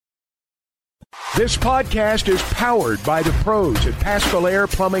This podcast is powered by the pros at Paschal Air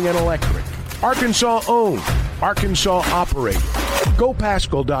Plumbing and Electric. Arkansas owned, Arkansas operated.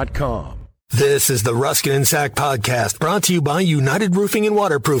 GoPaschal.com. This is the Ruscin and Sack podcast, brought to you by United Roofing and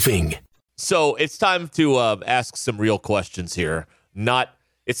Waterproofing. So it's time to ask some real questions here.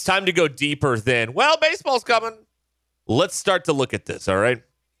 It's time to go deeper than, well, baseball's coming. Let's start to look at this, all right?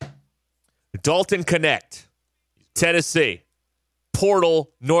 Dalton Knecht, Tennessee. Portal,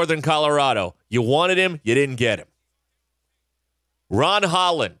 Northern Colorado. You wanted him, you didn't get him. Ron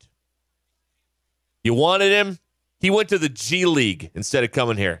Holland. You wanted him, he went to the G League instead of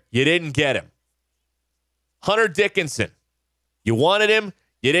coming here. You didn't get him. Hunter Dickinson. You wanted him,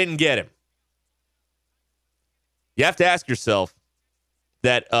 you didn't get him. You have to ask yourself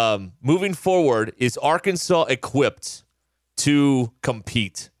that moving forward, is Arkansas equipped to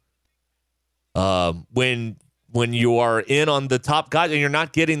compete when you are in on the top guys and you're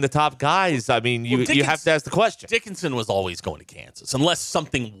not getting the top guys? I mean, you have to ask the question. Dickinson was always going to Kansas. Unless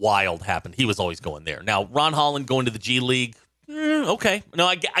something wild happened, he was always going there. Now, Ron Holland going to the G League, okay. No,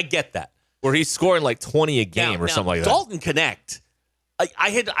 I get that. Where he's scoring like 20 a game or something like that. Dalton Knecht,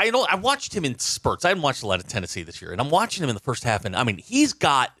 I watched him in spurts. I haven't watched a lot of Tennessee this year, and I'm watching him in the first half, and I mean, he's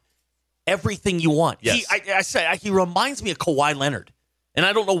got everything you want. Yes. He reminds me of Kawhi Leonard. And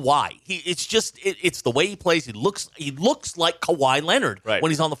I don't know why. It's the way he plays. He looks like Kawhi Leonard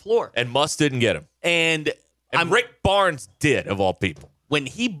when he's on the floor. And Muss didn't get him. And Rick Barnes did, of all people. When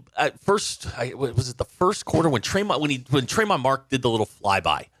he was it the first quarter when Tremont Mark did the little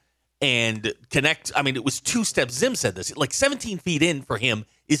flyby and Knecht. I mean, it was 2 steps. Zim said this, like 17 feet in for him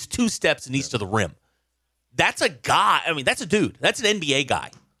is 2 steps and he's to the rim. That's a guy. I mean, that's a dude. That's an NBA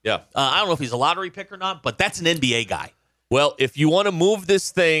guy. Yeah. I don't know if he's a lottery pick or not, but that's an NBA guy. Well, if you want to move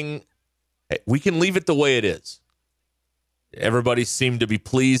this thing, we can leave it the way it is. Everybody seemed to be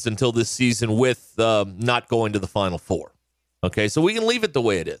pleased until this season with not going to the Final Four. Okay, so we can leave it the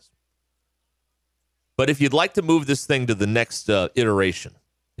way it is. But if you'd like to move this thing to the next iteration,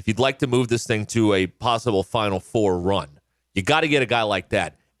 if you'd like to move this thing to a possible Final Four run, you got to get a guy like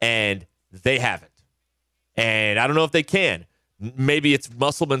that, and they haven't. And I don't know if they can. Maybe it's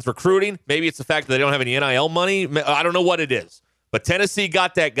Musselman's recruiting. Maybe it's the fact that they don't have any NIL money. I don't know what it is. But Tennessee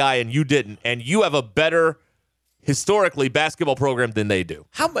got that guy, and you didn't. And you have a better, historically, basketball program than they do.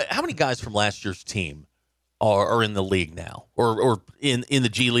 How many guys from last year's team are in the league now, or in the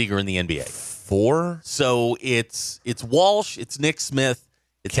G League or in the NBA? 4. So it's Walsh, it's Nick Smith,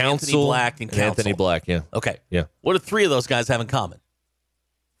 it's Anthony Black, and Council. Anthony Black, yeah. Okay. Yeah. What do 3 of those guys have in common?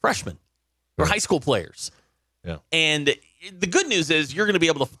 Freshmen. They're high school players. Yeah. And the good news is you're going to be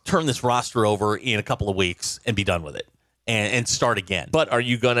able to turn this roster over in a couple of weeks and be done with it and start again. But are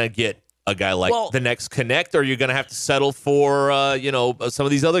you going to get a guy like the next Knecht, or are you going to have to settle for some of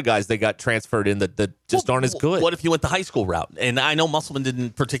these other guys they got transferred in that just aren't as good? What if you went the high school route? And I know Musselman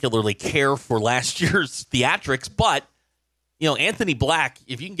didn't particularly care for last year's theatrics, but Anthony Black,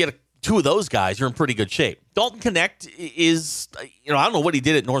 if you can get 2 of those guys, you're in pretty good shape. Dalton Knecht is, I don't know what he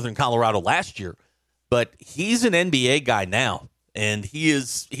did at Northern Colorado last year, but he's an NBA guy now, and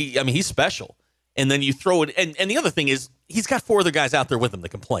he's special. And then you throw it, and the other thing is he's got 4 other guys out there with him that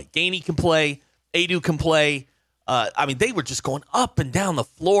can play. Gainey can play, Adu can play. They were just going up and down the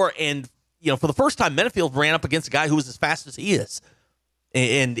floor, and for the first time, Mennefield ran up against a guy who was as fast as he is,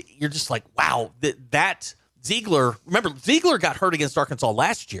 and you're just like, wow, that Ziegler. Remember, Ziegler got hurt against Arkansas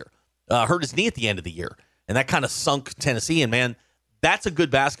last year, hurt his knee at the end of the year, and that kind of sunk Tennessee. And man, that's a good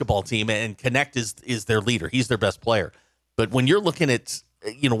basketball team, and Knecht is their leader. He's their best player. But when you're looking at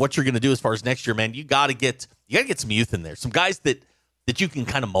what you're going to do as far as next year, man, you got to get some youth in there, some guys that you can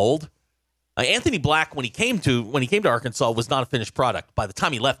kind of mold. Anthony Black, when he came to Arkansas, was not a finished product. By the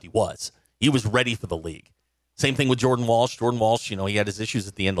time he left, he was ready for the league. Same thing with Jordan Walsh. Jordan Walsh, he had his issues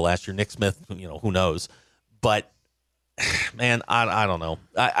at the end of last year. Nick Smith, who knows? But man, I don't know.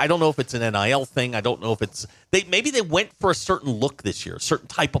 I don't know if it's an NIL thing. I don't know if it's maybe they went for a certain look this year, a certain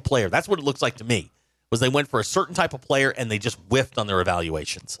type of player. That's what it looks like to me. Was they went for a certain type of player and they just whiffed on their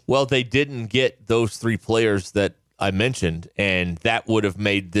evaluations. Well, they didn't get those 3 players that I mentioned, and that would have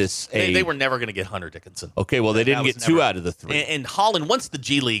made this They were never going to get Hunter Dickinson. Okay, well, they didn't get 2 out of the 3. And Holland, once the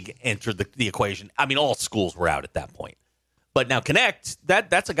G League entered the equation, all schools were out at that point. But now Knecht,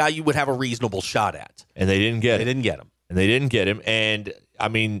 that's a guy you would have a reasonable shot at. And they didn't get him. They didn't get him. And they didn't get him. And,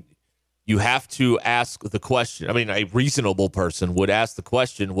 you have to ask the question. A reasonable person would ask the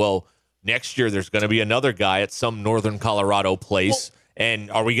question, well, next year there's going to be another guy at some Northern Colorado place, and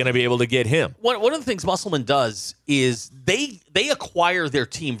are we going to be able to get him? One of the things Musselman does is they acquire their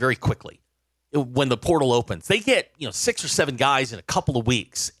team very quickly. when the portal opens. They get 6 or 7 guys in a couple of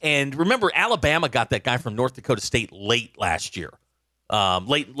weeks. And remember, Alabama got that guy from North Dakota State late last year,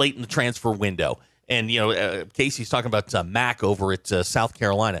 late in the transfer window. And Casey's talking about Mack over at South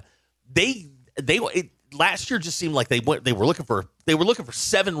Carolina. Last year just seemed like they were looking for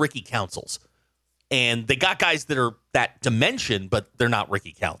 7 Ricky Councils, and they got guys that are that dimension, but they're not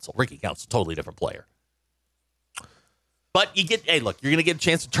Ricky Council. Ricky Council, totally different player. But you're going to get a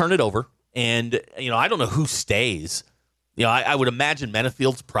chance to turn it over, and I don't know who stays. I would imagine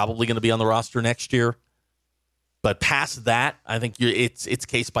Menifield's probably going to be on the roster next year, but past that, I think it's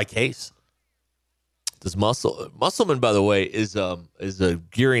case by case. Does Musselman, by the way, is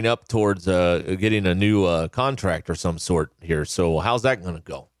gearing up towards getting a new contract or some sort here. So how's that going to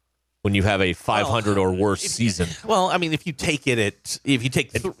go when you have a 500 or worse season? Well, I mean, if you take it in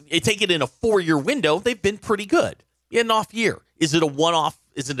a 4-year window, they've been pretty good. You had an off year. Is it a one-off?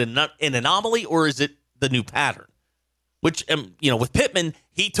 Is it an anomaly, or is it the new pattern? Which with Pittman,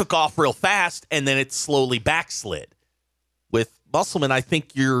 he took off real fast and then it slowly backslid. With Musselman, I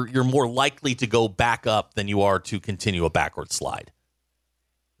think you're more likely to go back up than you are to continue a backward slide.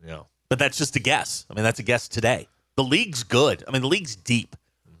 Yeah. But that's just a guess. I mean, that's a guess today. The league's good. I mean, the league's deep.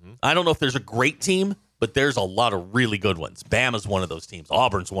 Mm-hmm. I don't know if there's a great team, but there's a lot of really good ones. Bama's one of those teams.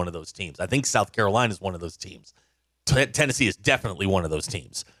 Auburn's one of those teams. I think South Carolina's one of those teams. Tennessee is definitely one of those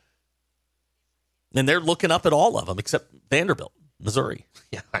teams. And they're looking up at all of them except Vanderbilt, Missouri.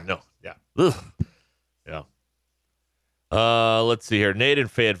 Yeah, I know. Yeah. Ugh. Yeah. Let's see here. Nate in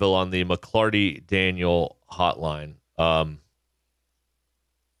Fayetteville on the McClarty Daniel hotline. Hold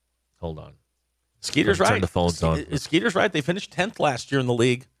on. Skeeter's right. Turn the phones on. Skeeter's right. They finished 10th last year in the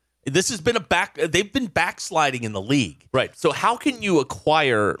league. This has been they've been backsliding in the league. Right. So how can you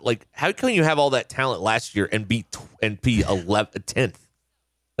acquire, how can you have all that talent last year and be 10th?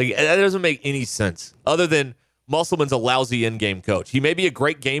 That doesn't make any sense other than Musselman's a lousy in-game coach. He may be a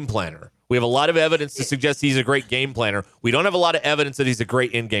great game planner. We have a lot of evidence to suggest he's a great game planner. We don't have a lot of evidence that he's a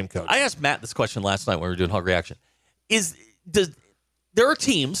great in-game coach. I asked Matt this question last night when we were doing Hog Reaction. There are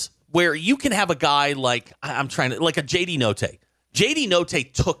teams where you can have a guy like a JD Notte. JD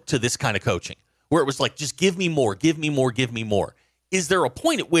Notte took to this kind of coaching where it was like, just give me more, give me more, give me more. Is there a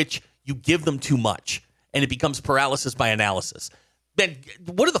point at which you give them too much and it becomes paralysis by analysis? Then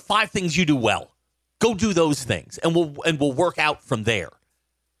what are the 5 things you do well? Go do those things, and we'll work out from there.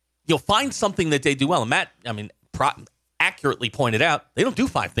 You'll find something that they do well. And Matt, accurately pointed out, they don't do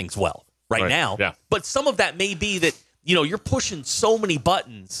 5 things well right now. Yeah. But some of that may be that, you're pushing so many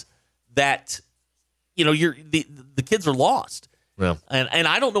buttons that, the kids are lost. Yeah. And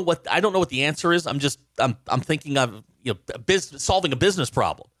I don't know what the answer is. I'm thinking of solving a business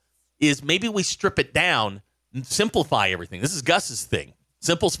problem is maybe we strip it down and simplify everything. This is Gus's thing.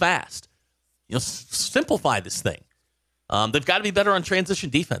 Simple's fast. Simplify this thing. They've got to be better on transition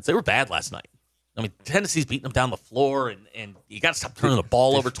defense. They were bad last night. I mean, Tennessee's beating them down the floor, and you got to stop turning the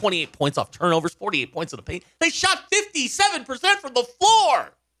ball over. 28 points off turnovers, 48 points in the paint. They shot 57% from the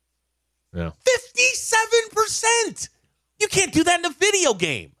floor. Yeah. 57%. You can't do that in a video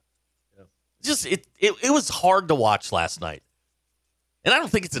game. Yeah. Just it was hard to watch last night, and I don't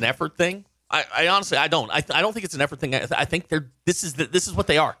think it's an effort thing. I honestly don't. I don't think it's an effort thing. I think this is what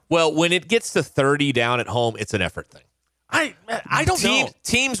they are. Well, when it gets to 30 down at home, it's an effort thing. I don't know.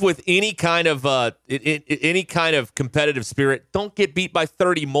 Teams with any kind of competitive spirit don't get beat by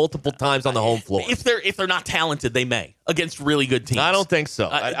 30 multiple times on the home floor. If they're not talented, they may against really good teams. I don't think so.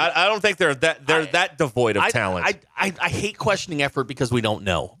 I don't think they're that devoid of talent. I hate questioning effort because we don't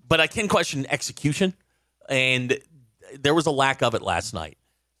know, but I can question execution, and there was a lack of it last night.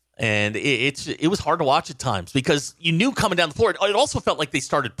 And it was hard to watch at times because you knew coming down the floor. It also felt like they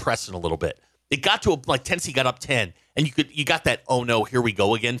started pressing a little bit. It got to Tennessee got up 10, and you got that, oh no, here we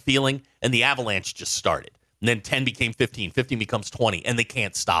go again feeling, and the avalanche just started. And then 10 became 15, 15 becomes 20, and they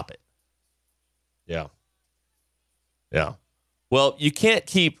can't stop it. Yeah. Yeah. Well, you can't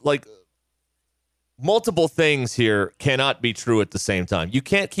keep multiple things here cannot be true at the same time. You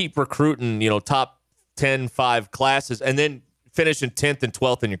can't keep recruiting, top 10, 5 classes and then finishing 10th and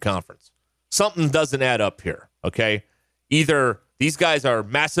 12th in your conference. Something doesn't add up here, okay? Either these guys are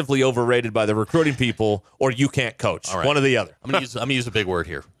massively overrated by the recruiting people or you can't coach. Right. One or the other. I'm going to use a big word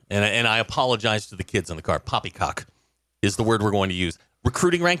here, and I apologize to the kids in the car. Poppycock is the word we're going to use.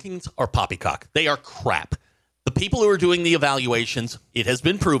 Recruiting rankings are poppycock. They are crap. The people who are doing the evaluations, it has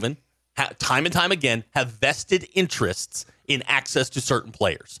been proven, time and time again, have vested interests in access to certain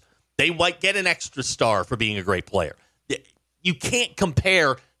players. They might get an extra star for being a great player. You can't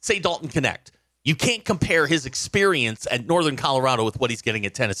compare, say, Dalton Connect. You can't compare his experience at Northern Colorado with what he's getting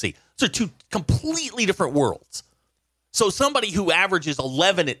at Tennessee. Those are two completely different worlds. So somebody who averages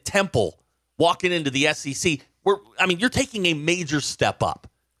 11 at Temple walking into the SEC, you're taking a major step up.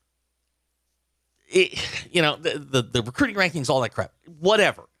 The recruiting rankings, all that crap,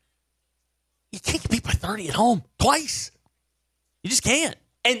 whatever. You can't get beat by 30 at home twice. You just can't.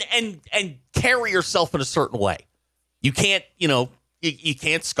 And carry yourself in a certain way. You can't, you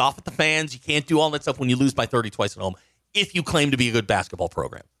can't scoff at the fans. You can't do all that stuff when you lose by 30 twice at home if you claim to be a good basketball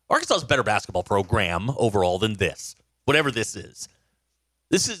program. Arkansas is a better basketball program overall than this, whatever this is.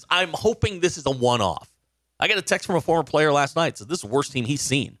 I'm hoping this is a one-off. I got a text from a former player last night. Said this is the worst team he's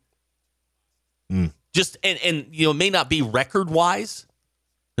seen. Just it may not be record-wise,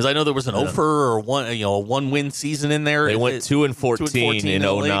 because I know there was an offer or a one-win season in there. They went 2-14 in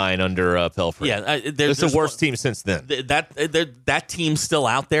 09 under Pelfrey. Yeah, it's the worst team since then. That team's still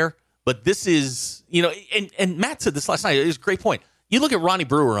out there, but this is and Matt said this last night. It was a great point. You look at Ronnie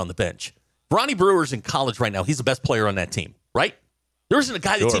Brewer on the bench. Ronnie Brewer's in college right now. He's the best player on that team, right? There isn't a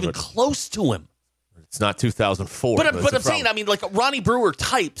guy that's even close to him. It's not 2004. But I'm saying, like Ronnie Brewer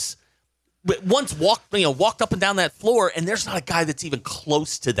types once walked up and down that floor, and there's not a guy that's even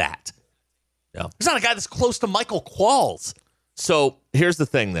close to that. Yeah. There's not a guy that's close to Michael Qualls. So here's the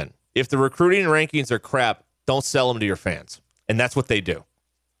thing then. If the recruiting rankings are crap, don't sell them to your fans. And that's what they do.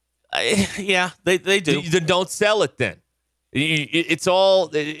 Yeah, they do. Then don't sell it then. It's all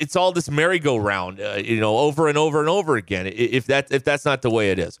this merry-go-round, over and over and over again. If that's not the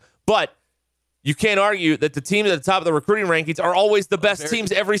way it is, but you can't argue that the teams at the top of the recruiting rankings are always the best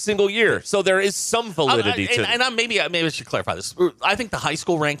teams every single year. So there is some validity to it. And maybe I should clarify this. I think the high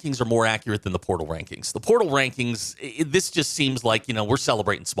school rankings are more accurate than the portal rankings. The portal rankings, this just seems like we're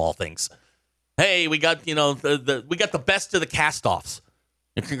celebrating small things. Hey, we got we got the best of the cast-offs.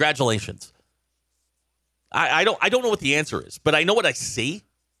 And congratulations. I don't know what the answer is, but I know what I see,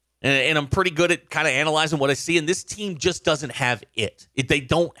 and I'm pretty good at kind of analyzing what I see, and this team just doesn't have it. They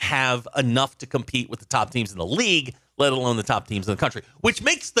don't have enough to compete with the top teams in the league, let alone the top teams in the country, which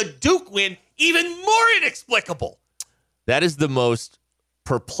makes the Duke win even more inexplicable. That is the most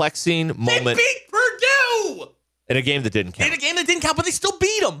perplexing moment. They beat Purdue! In a game that didn't count. But they still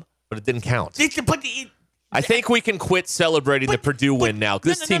beat them. But it didn't count. I think we can quit celebrating the Purdue win now.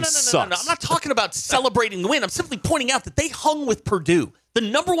 This team sucks. No. I'm not talking about celebrating the win. I'm simply pointing out that they hung with Purdue, the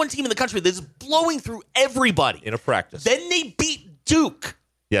number one team in the country that's blowing through everybody. In a practice. Then they beat Duke.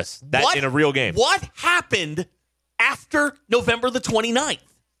 Yes, in a real game. What happened after November the 29th?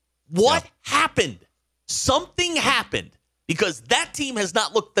 What happened? Something happened because that team has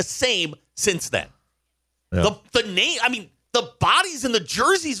not looked the same since then. Yeah. The bodies and the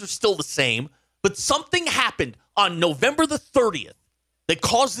jerseys are still the same, but something happened on November the 30th that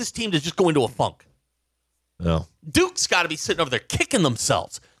caused this team to just go into a funk. No. Duke's got to be sitting over there kicking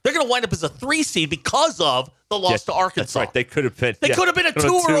themselves. They're going to wind up as a 3 seed because of the loss to Arkansas. That's right. They could have been. They could have been a 2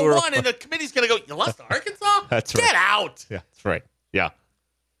 or a 1, and the committee's going to go, you lost to Arkansas? That's right. Get out. Yeah, that's right. Yeah.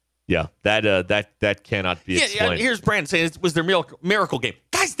 Yeah, that cannot be explained. Yeah, here's Brandon saying it was their miracle game.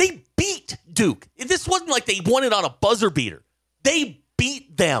 Guys, they beat Duke. This wasn't like they won it on a buzzer beater. They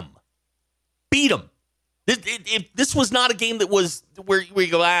beat them. Beat them. This was not a game that was where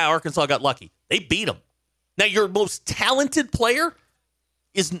you go, Arkansas got lucky. They beat them. Now, your most talented player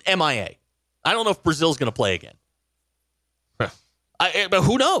is an MIA. I don't know if Brazil's going to play again. But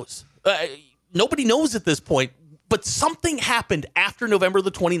who knows? Nobody knows at this point. But something happened after November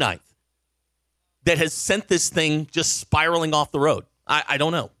the 29th that has sent this thing just spiraling off the road. I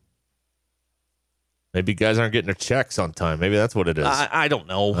don't know. Maybe guys aren't getting their checks on time. Maybe that's what it is. I don't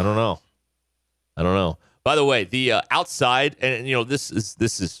know. I don't know. By the way, the outside, and this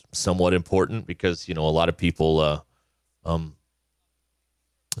is somewhat important because a lot of people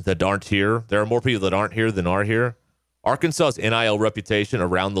that aren't here. There are more people that aren't here than are here. Arkansas's NIL reputation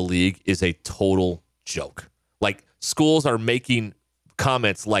around the league is a total joke. Like, schools are making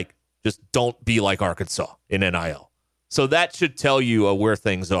comments like, just don't be like Arkansas in NIL. So that should tell you where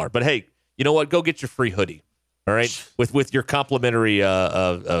things are. But hey, you know what? Go get your free hoodie. All right, with your complimentary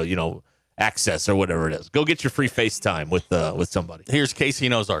access or whatever it is. Go get your free FaceTime with somebody. Here's Casey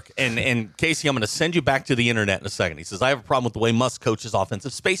in Ozark. And Casey, I'm going to send you back to the internet in a second. He says, I have a problem with the way Musk coaches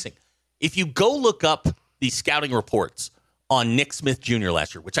offensive spacing. If you go look up the scouting reports on Nick Smith Jr.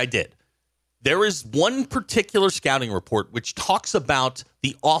 last year, which I did, there is one particular scouting report which talks about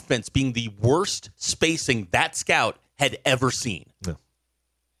the offense being the worst spacing that scout had ever seen. Yeah.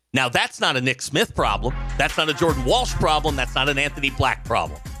 Now, that's not a Nick Smith problem. That's not a Jordan Walsh problem. That's not an Anthony Black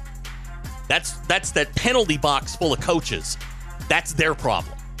problem. That's that penalty box full of coaches. That's their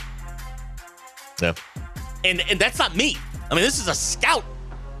problem. Yeah. And that's not me. I mean, this is a scout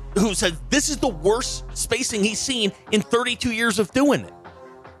who said this is the worst spacing he's seen in 32 years of doing it.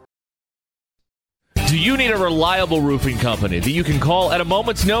 Do you need a reliable roofing company that you can call at a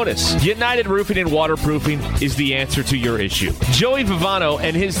moment's notice? United Roofing and Waterproofing is the answer to your issue. Joey Vivano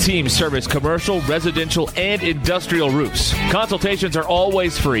and his team service commercial, residential, and industrial roofs. Consultations are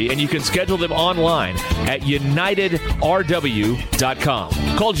always free, and you can schedule them online at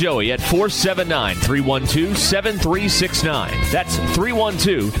unitedrw.com. Call Joey at 479-312-7369. That's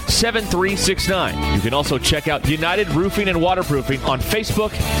 312-7369. You can also check out United Roofing and Waterproofing on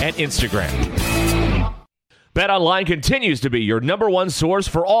Facebook and Instagram. BetOnline continues to be your number one source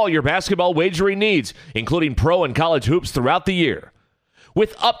for all your basketball wagering needs, including pro and college hoops throughout the year.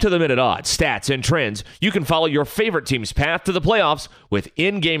 With up-to-the-minute odds, stats, and trends, you can follow your favorite team's path to the playoffs with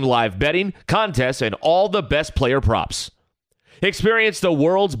in-game live betting, contests, and all the best player props. Experience the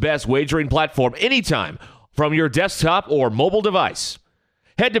world's best wagering platform anytime from your desktop or mobile device.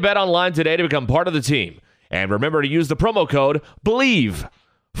 Head to BetOnline today to become part of the team. And remember to use the promo code BELIEVE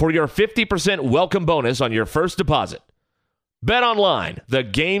for your 50% welcome bonus on your first deposit. Bet online. The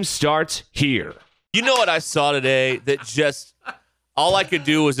game starts here. You know what I saw today that just, all I could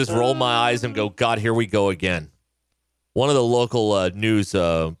do was just roll my eyes and go, God, here we go again. One of the local news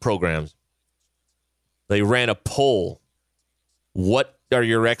programs, they ran a poll. What are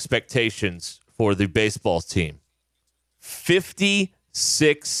your expectations for the baseball team?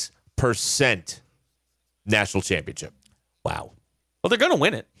 56% national championship. Wow. Well, they're going to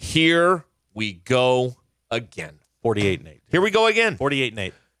win it. Here we go again. 48-8. Here we go again.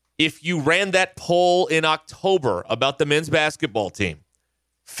 48-8. If you ran that poll in October about the men's basketball team,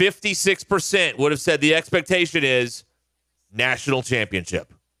 56% would have said the expectation is national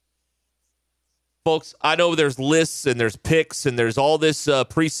championship. Folks, I know there's lists and there's picks and there's all this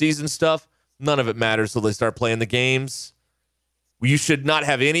preseason stuff. None of it matters until they start playing the games. You should not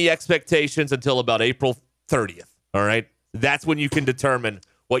have any expectations until about April 30th, all right? That's when you can determine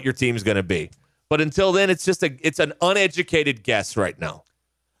what your team's going to be. But until then, it's an uneducated guess right now.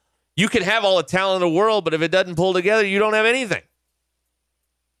 You can have all the talent in the world, but if it doesn't pull together, you don't have anything.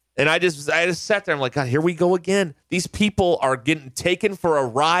 And I just sat there. I'm like, God, here we go again. These people are getting taken for a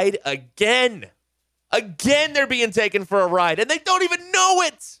ride again. Again, they're being taken for a ride, and they don't even know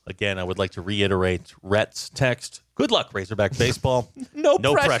it. Again, I would like to reiterate Rhett's text. Good luck, Razorback baseball. No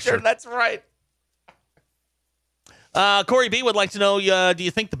pressure. That's right. Corey B. would like to know, do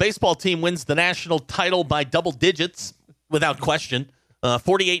you think the baseball team wins the national title by double digits? Without question.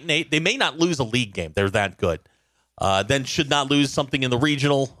 48-8. They may not lose a league game. They're that good. Then should not lose something in the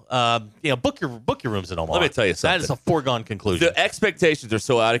regional. Book your rooms in Omaha. Let me tell you something. That is a foreknown conclusion. The expectations are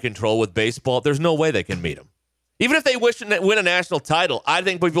so out of control with baseball, there's no way they can meet them. Even if they wish to win a national title, I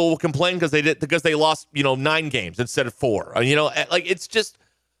think people will complain because they lost 9 games instead of 4. It's just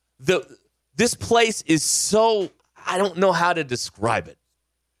this place is so, I don't know how to describe it,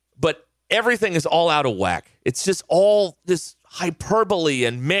 but everything is all out of whack. It's just all this hyperbole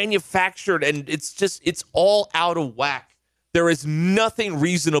and manufactured, and it's all out of whack. There is nothing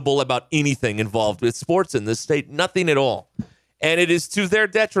reasonable about anything involved with sports in this state, nothing at all. And it is to their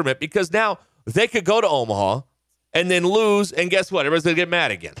detriment because now they could go to Omaha and then lose, and guess what? Everybody's going to get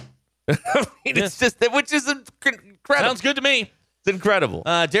mad again. It's just, which is incredible. Sounds good to me. It's incredible.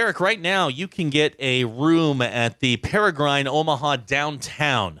 Derek, right now you can get a room at the Peregrine Omaha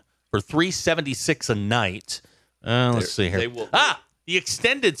downtown for $376 a night. Let's see here. The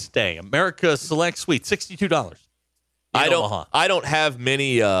extended stay, America Select Suite, $62. I don't have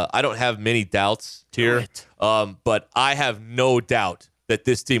many doubts here. But I have no doubt that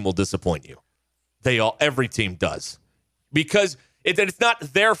this team will disappoint you. Every team does. Because it's not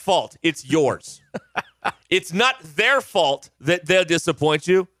their fault, it's yours. It's not their fault that they'll disappoint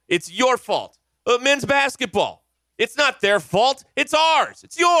you. It's your fault. Men's basketball. It's not their fault. It's ours.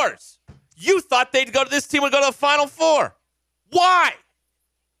 It's yours. You thought this team would go to the Final Four. Why?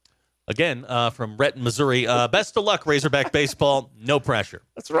 Again, from Renton, Missouri. Best of luck, Razorback baseball. No pressure.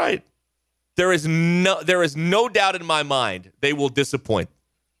 That's right. There is no doubt in my mind they will disappoint.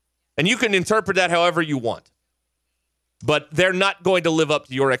 And you can interpret that however you want. But they're not going to live up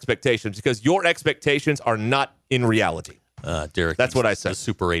to your expectations because your expectations are not in reality. Derek, that's what I said. The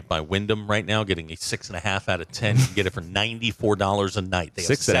Super 8 by Wyndham right now, getting a 6.5 out of 10. You can get it for $94 a night. They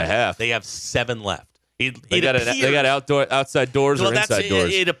have 6.5. They have 7 left. They got outside doors or inside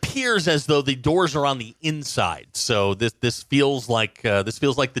doors. It appears as though the doors are on the inside. So this feels like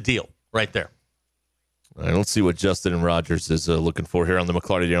the deal right there. All right, let's see what Justin and Rogers is looking for here on the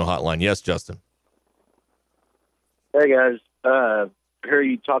McLarty Daniel Hotline. Yes, Justin. Hey guys, hear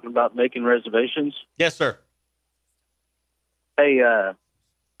you talking about making reservations. Yes, sir. Hey,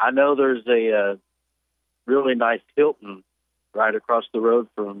 I know there's a really nice Hilton right across the road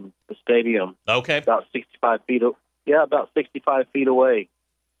from the stadium. Okay. About 65 feet. About 65 feet away.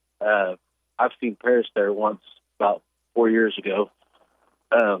 I've seen Paris there once about 4 years ago.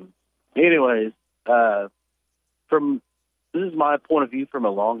 Anyways, this is my point of view from a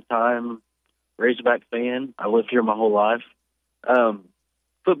long time Razorback fan. I lived here my whole life.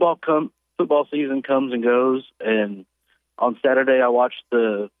 Football season comes and goes, and on Saturday I watched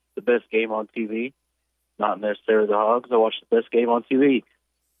the best game on TV. Not necessarily the Hogs. I watched the best game on TV.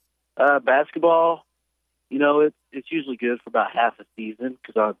 Basketball, it's usually good for about half a season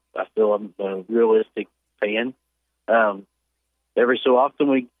because I feel I'm a realistic fan. Every so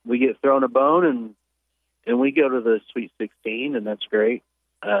often we get thrown a bone and we go to the Sweet 16, and that's great.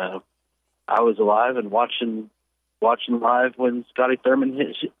 I was alive and watching live when Scotty Thurman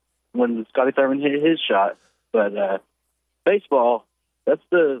hit his shot. But baseball, that's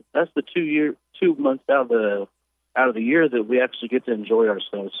the 2 months out of the year that we actually get to enjoy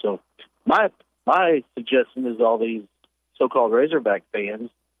ourselves. So my suggestion is all these so-called Razorback fans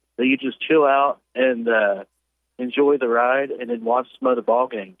that you just chill out and enjoy the ride and then watch some other ball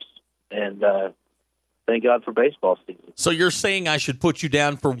games. And thank God for baseball season. So you're saying I should put you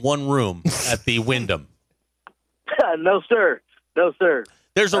down for one room at the Wyndham? No, sir. No, sir.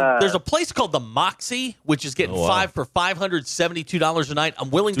 There's a place called the Moxie, which is getting for $572 a night. I'm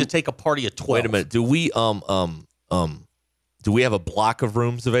willing to take a party at 12. Wait a minute. Do we have a block of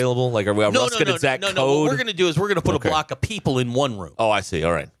rooms available? Like, are we Ruscin and Zach code? No. What we're going to do is we're going to put a block of people in one room. Oh, I see.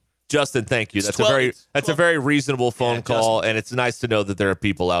 All right. Justin, thank you. That's a very reasonable phone call, and it's nice to know that there are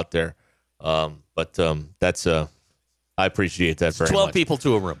people out there. But that's I appreciate that very much. 12 people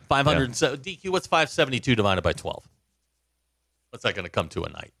to a room. 507. DQ, what's 572 divided by 12? What's that going to come to a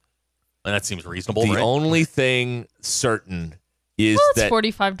night? And that seems reasonable, The right? only thing certain is that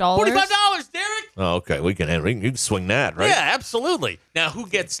 $45. $45, Derek. Oh, okay. We can swing that, right? Yeah, absolutely. Now, who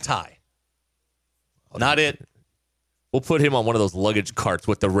gets Ty? Not it. We'll put him on one of those luggage carts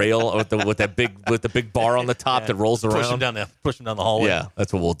with the rail with the big bar on the top that rolls around. Push him down the hallway. Yeah,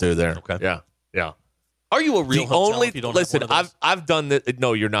 that's what we'll do there. Okay. Yeah. Are you a real hotel if you don't have one of those? I've done that.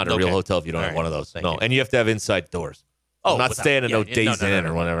 No, you're not a real hotel if you don't have one of those. Thank No, you. and you have to have inside doors. I'm not staying at Days Inn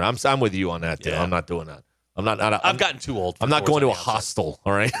or whatever. I'm with you on that, too. Yeah. I'm not doing that. I've gotten too old. I'm not going to a hostel,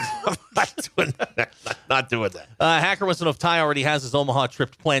 all right? I'm not doing that. Not doing that. Hacker wants to know if Ty already has his Omaha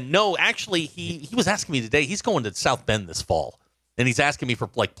trip planned. No, actually, he was asking me today. He's going to South Bend this fall, and he's asking me for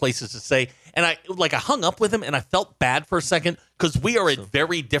places to stay. And I hung up with him, and I felt bad for a second because we are at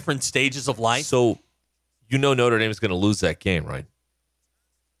very different stages of life. So, Notre Dame is going to lose that game, right?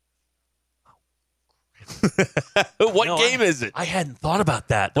 What game is it? I hadn't thought about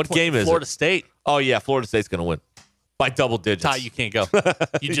that. What game is it? Florida State. Oh, yeah, Florida State's going to win by double digits. Ty, you can't go.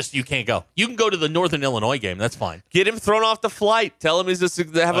 You can't go. You can go to the Northern Illinois game. That's fine. Get him thrown off the flight. Tell him he's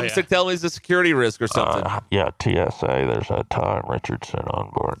tell him he's a security risk or something. TSA. There's a Ty Richardson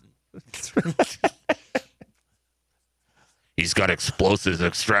on board. He's got explosives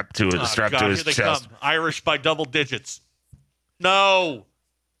strapped to his chest. Come. Irish by double digits. No.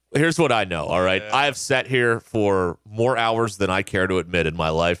 Here's what I know, all right? I have sat here for more hours than I care to admit in my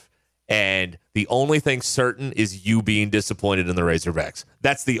life, and the only thing certain is you being disappointed in the Razorbacks.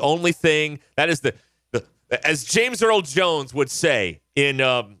 That's the only thing. That is the as James Earl Jones would say in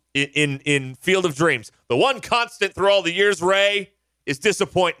Field of Dreams, the one constant through all the years, Ray, is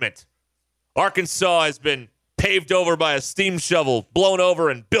disappointment. Arkansas has been paved over by a steam shovel, blown over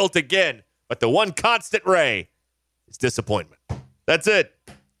and built again, but the one constant, Ray, is disappointment. That's it.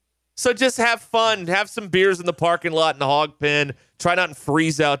 So just have fun. Have some beers in the parking lot in the hog pen. Try not to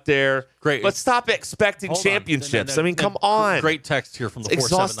freeze out there. Great. But stop expecting championships. I mean, come on. Great text here from the It's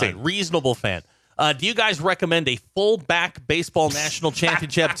 479. Reasonable fan. Do you guys recommend a full back baseball national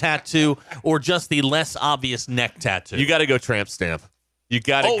championship tattoo or just the less obvious neck tattoo? You got to go tramp stamp. You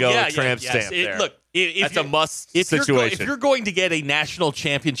got to go tramp stamp there. Look, that's a must situation. If you're going to get a national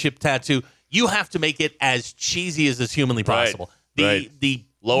championship tattoo, you have to make it as cheesy as is humanly possible. The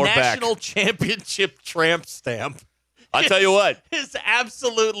lower national back championship tramp stamp. I'll tell you what. Is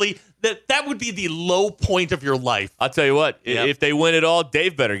absolutely that would be the low point of your life. I'll tell you what. Yep. If they win it all,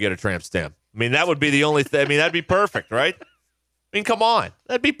 Dave better get a tramp stamp. I mean, that would be the only thing. I mean, that'd be perfect, right? I mean, come on.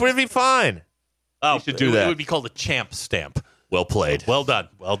 That'd be fine. Oh, you should do that. It would be called a champ stamp. Well played. Well done,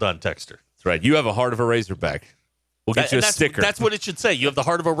 Texter. That's right. You have a heart of a Razorback. We'll get you a sticker. That's what it should say. You have the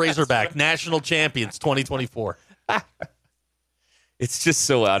heart of a Razorback. National champions 2024. It's just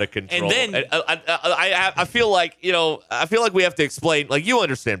so out of control. And then I feel like we have to explain. Like, you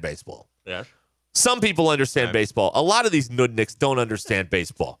understand baseball. Yeah. Some people understand baseball. A lot of these nudniks don't understand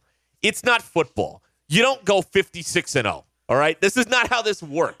baseball. It's not football. You don't go 56-0. All right? This is not how this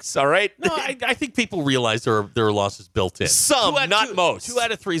works. All right? No, I think people realize there are losses built in. Some, not most. 2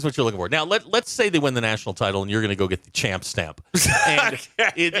 out of 3 is what you're looking for. Now, let's say they win the national title and you're going to go get the champ stamp. And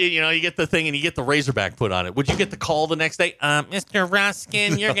you get the thing and you get the Razorback put on it. Would you get the call the next day? Mr.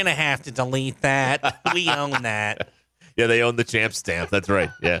 Ruscin, you're going to have to delete that. We own that. Yeah, they own the champ stamp. That's right.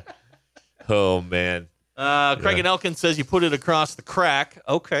 Yeah. Oh, man. Craig and Elkin says you put it across the crack.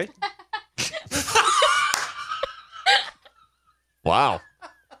 Okay. Wow.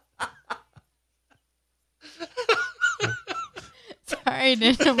 Sorry, I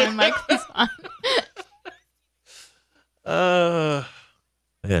didn't know my mic was on.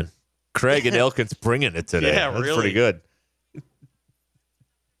 Man, Craig and Elkin's bringing it today. Yeah, That's really. pretty good.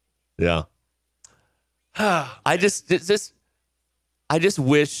 Yeah. I just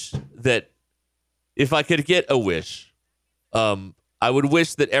wish that if I could get a wish, I would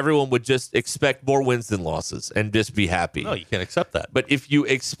wish that everyone would just expect more wins than losses and just be happy. No, you can't accept that. But if you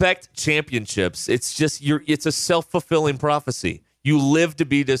expect championships, it's a self-fulfilling prophecy. You live to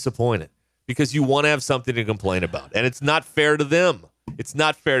be disappointed because you want to have something to complain about. And it's not fair to them. It's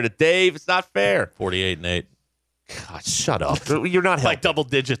not fair to Dave. It's not fair. 48-8. God, shut up. You're not By helping. double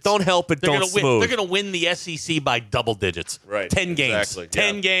digits. Don't help it. They're Don't gonna win. smooth. They're going to win the SEC by double digits. Right. 10 games. Exactly.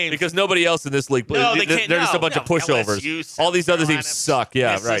 10 Yeah. games. Because nobody else in this league. No, they can't. They're just a bunch No. of pushovers. LSU, All these other South teams suck.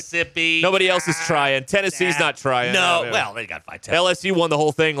 Yeah, right. Mississippi. Nobody else is trying. Tennessee's not trying. No. Yeah. Well, they got 5-10. LSU won the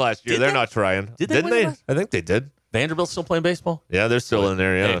whole thing last year. Did They're they? not trying. Did they Didn't win they? last- I think they did. Vanderbilt's still playing baseball? Yeah, they're still in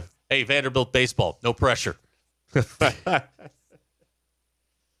there. Yeah. Hey, Vanderbilt baseball. No pressure.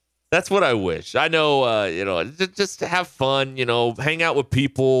 That's what I wish. I know, just to have fun, hang out with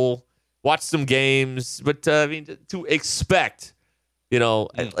people, watch some games. But, to expect, I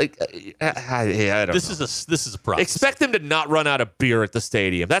don't know. This is a problem. Expect them to not run out of beer at the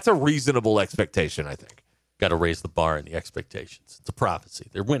stadium. That's a reasonable expectation, I think. Got to raise the bar and the expectations. It's a prophecy.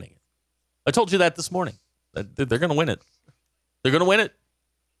 They're winning it. I told you that this morning. They're going to win it. They're going to win it.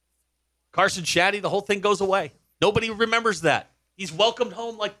 Carson Shaddy, the whole thing goes away. Nobody remembers that. He's welcomed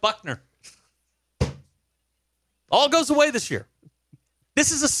home like Buckner. All goes away this year.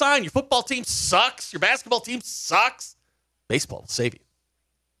 This is a sign. Your football team sucks. Your basketball team sucks. Baseball will save you.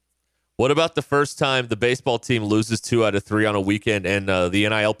 What about the first time the baseball team loses 2 out of 3 on a weekend and the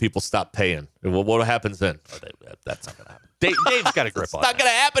NIL people stop paying? What happens then? That's not going to happen. Dave's got a grip on it. It's not going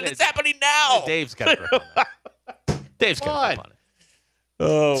to happen. It's happening now. Dave's got a grip on that. Dave's got a grip on it.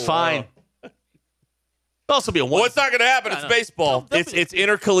 Oh, It's fine. It'll also be a one. Well, it's not going to happen. It's baseball. It's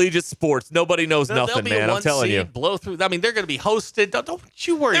intercollegiate sports. Nobody knows nothing, man. I'm telling you. Blow through. I mean, they're going to be hosted. Don't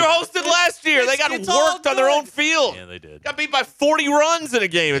you worry. They were hosted last year. They got It's all worked on their good. own field. Yeah, they did. Got beat by 40 runs in a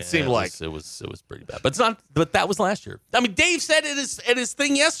game. It seemed like it was pretty bad. But it's not. But that was last year. I mean, Dave said it at his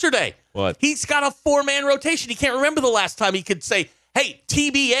thing yesterday. What? He's got a 4-man rotation. He can't remember the last time he could say, "Hey,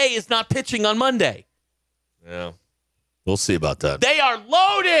 TBA is not pitching on Monday." Yeah, we'll see about that. They are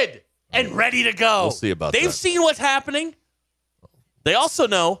loaded and ready to go. We'll see about They've that. seen what's happening. They also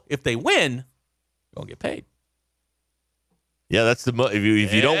know if they win, you're going to get paid. Yeah, that's the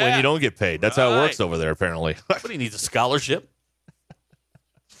if you don't win, you don't get paid. That's how it works over there, apparently. But he needs a scholarship.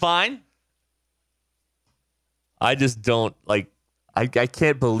 Fine. I just don't I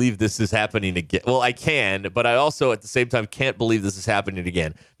can't believe this is happening again. Well, I can, but I also at the same time can't believe this is happening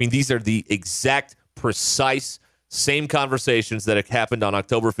again. I mean, these are the exact, precise, same conversations that happened on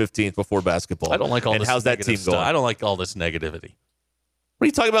October 15th before basketball. I don't like all and this. how's that team negative stuff. going? I don't like all this negativity. What are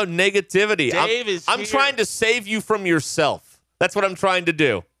you talking about negativity? I'm here. trying to save you from yourself. That's what I'm trying to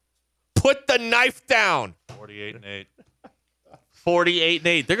do. Put the knife down. 48-8. 48-8.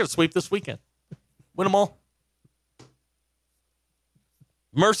 They're going to sweep this weekend. Win them all.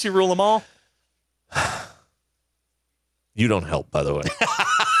 Mercy rule them all. You don't help, by the way.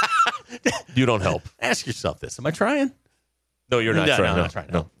 You don't help. Ask yourself this. Am I trying? No, you're not trying. No, No, not trying.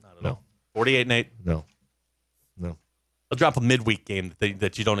 no, Not at all. 48-8. no. I'll drop a midweek game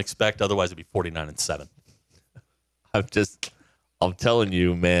that you don't expect. Otherwise, it'd be 49-7. I'm telling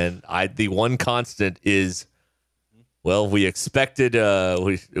you, man. The one constant is, well, we expected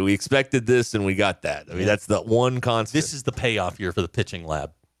we expected this and we got that. I mean, that's the one constant. This is the payoff year for the pitching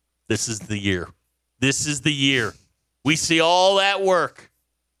lab. This is the year. This is the year. We see all that work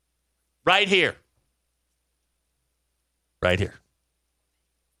right here. Right here.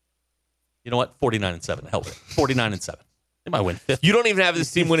 You know what? 49-7. Hell, 49-7. They might win 50. You don't even have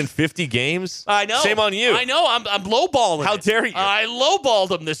this team winning 50 games? I know. Shame on you. I know. I'm lowballing. How dare you? I lowballed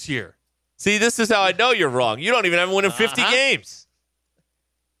them this year. See, this is how I know you're wrong. You don't even have them winning 50 games.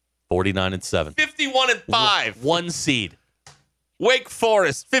 49-7. 51-5. One seed. Wake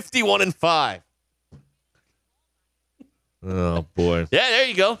Forest, 51-5. Oh, boy. Yeah, there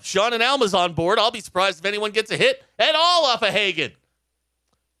you go. Sean and Alma's on board. I'll be surprised if anyone gets a hit at all off of Hagen.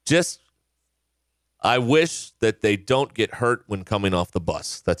 I wish that they don't get hurt when coming off the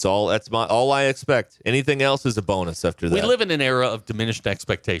bus. That's all. That's all I expect. Anything else is a bonus after that. We live in an era of diminished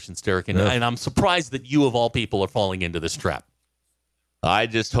expectations, Derek, and I'm surprised that you, of all people, are falling into this trap. I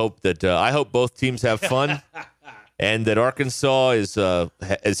just hope that I hope both teams have fun, and that Arkansas is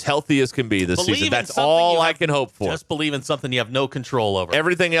as healthy as can be this season. That's all I can hope for. Just believe in something you have no control over.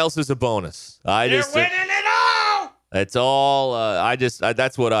 Everything else is a bonus. You're winning it all. That's all.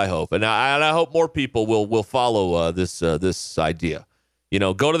 That's what I hope, and I hope more people will follow this idea.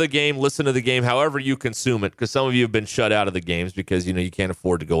 Go to the game, listen to the game, however you consume it, because some of you have been shut out of the games because you can't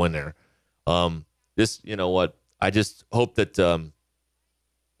afford to go in there. I just hope that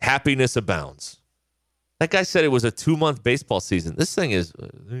happiness abounds. That guy said it was a 2-month baseball season. This thing it's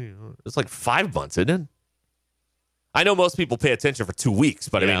like 5 months, isn't it? I know most people pay attention for 2 weeks,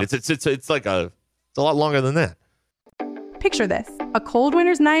 but I mean it's like it's a lot longer than that. Picture this, a cold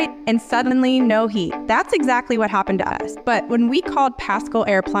winter's night and suddenly no heat. That's exactly what happened to us. But when we called Paschal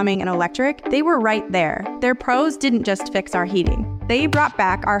Air Plumbing and Electric, they were right there. Their pros didn't just fix our heating. They brought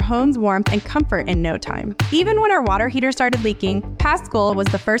back our home's warmth and comfort in no time. Even when our water heater started leaking, Paschal was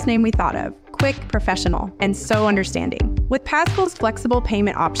the first name we thought of. Quick, professional, and so understanding. With Paschal's flexible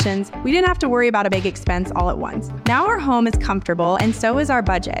payment options, we didn't have to worry about a big expense all at once. Now our home is comfortable and so is our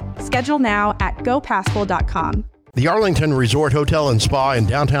budget. Schedule now at gopaschal.com. The Arlington Resort Hotel and Spa in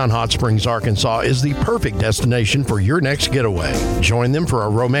downtown Hot Springs, Arkansas is the perfect destination for your next getaway. Join them for a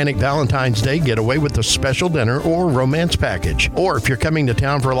romantic Valentine's Day getaway with a special dinner or romance package. Or if you're coming to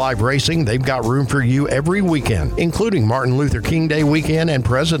town for live racing, they've got room for you every weekend, including Martin Luther King Day weekend and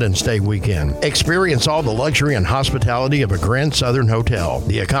President's Day weekend. Experience all the luxury and hospitality of a Grand Southern hotel.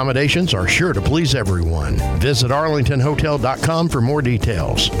 The accommodations are sure to please everyone. Visit arlingtonhotel.com for more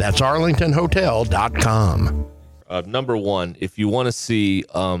details. That's arlingtonhotel.com. Number one, if you want to see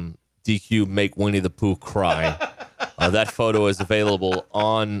DQ make Winnie the Pooh cry, that photo is available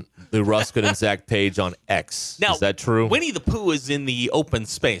on the Ruscin and Zach page on X. Now, is that true? Winnie the Pooh is in the open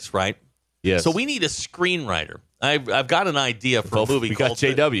space, right? Yes. So we need a screenwriter. I've got an idea for a movie called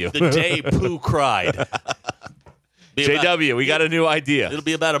JW. The Day Pooh Cried. JW, we got a new idea. It'll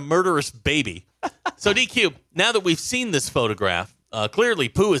be about a murderous baby. So, DQ, now that we've seen this photograph, clearly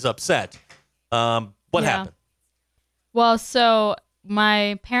Pooh is upset. What happened? Well, so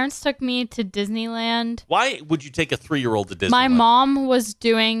my parents took me to Disneyland. Why would you take a 3-year-old to Disneyland? My mom was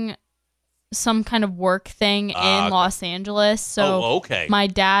doing some kind of work thing in Los Angeles. So my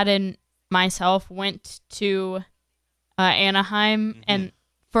dad and myself went to Anaheim and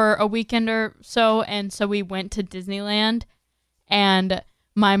for a weekend or so. And so we went to Disneyland. And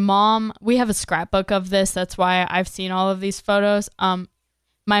my mom, we have a scrapbook of this. That's why I've seen all of these photos.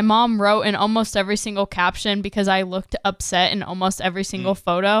 My mom wrote in almost every single caption because I looked upset in almost every single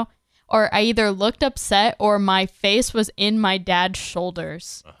photo. Or I either looked upset or my face was in my dad's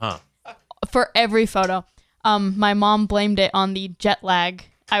shoulders. For every photo. My mom blamed it on the jet lag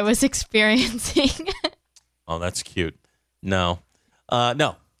I was experiencing. Oh, that's cute. No.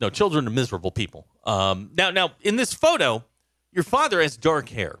 No, children are miserable people. Now, in this photo, your father has dark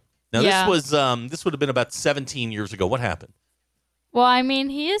hair. Now, this would have been about 17 years ago. What happened? Well, I mean,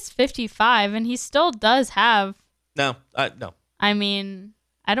 he is 55, and he still does have... No. I mean,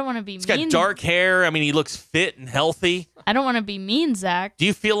 I don't want to be mean. He's got dark hair. I mean, he looks fit and healthy. I don't want to be mean, Zach. Do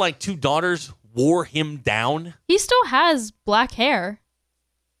you feel like 2 daughters wore him down? He still has black hair.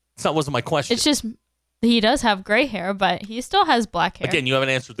 That wasn't my question. It's just he does have gray hair, but he still has black hair. Again, you haven't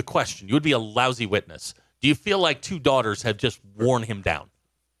answered the question. You would be a lousy witness. Do you feel like 2 daughters have just worn him down?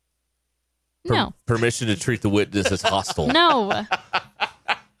 No. Permission to treat the witness as hostile. No.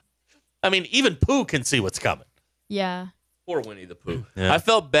 I mean, even Pooh can see what's coming. Yeah. Poor Winnie the Pooh. Yeah. I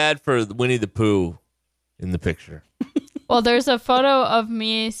felt bad for Winnie the Pooh in the picture. Well, there's a photo of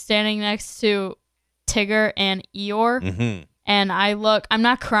me standing next to Tigger and Eeyore. And I'm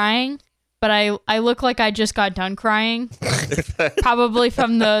not crying, but I look like I just got done crying. Probably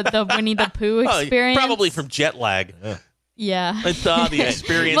from the Winnie the Pooh experience. Probably from jet lag. Yeah. It's the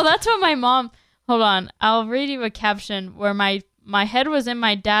experience. Well, that's what my mom... Hold on. I'll read you a caption where my head was in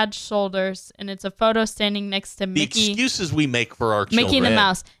my dad's shoulders, and it's a photo standing next to Mickey. The excuses we make for our Mickey children. and the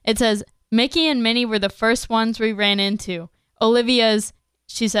mouse. It says, Mickey and Minnie were the first ones we ran into. Olivia's,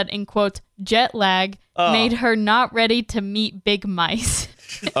 she said in quotes, jet lag made her not ready to meet big mice.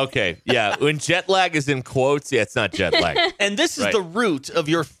 Okay, yeah. When jet lag is in quotes, yeah, it's not jet lag. And this is the root of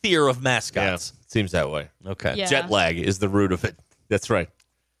your fear of mascots. Yeah, it seems that way. Okay. Yeah. Jet lag is the root of it. That's right.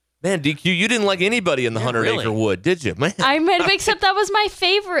 Man, DQ, you didn't like anybody in the 100-acre wood, did you? Man. I mean, except that was my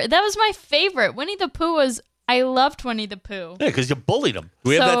favorite. That was my favorite. Winnie the Pooh was, I loved Winnie the Pooh. Yeah, because you bullied him. Do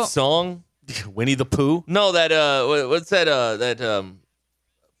we have that song? Winnie the Pooh? No, that, what's that,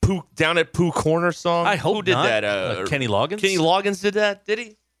 Pooh, Down at Pooh Corner song? I hope Who did not. that? Kenny Loggins? Kenny Loggins did that, did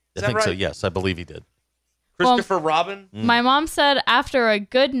he? I think so, yes. I believe he did. Christopher Robin? My mom said, after a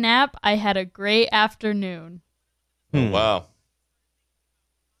good nap, I had a great afternoon. Oh, wow.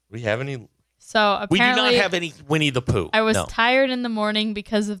 We have any? So apparently, we do not have any Winnie the Pooh. I was tired in the morning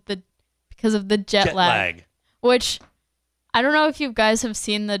because of the jet lag. Which, I don't know if you guys have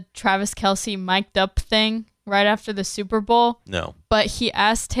seen the Travis Kelce mic'd up thing right after the Super Bowl. No. But he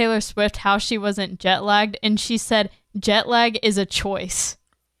asked Taylor Swift how she wasn't jet lagged, and she said, jet lag is a choice.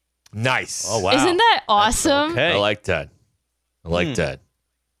 Nice. Oh, wow. Isn't that awesome? Okay. I like that. I like that.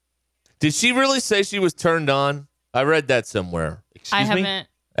 Did she really say she was turned on? I read that somewhere. I haven't.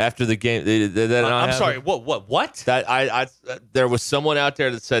 After the game, I'm sorry. What? That there was someone out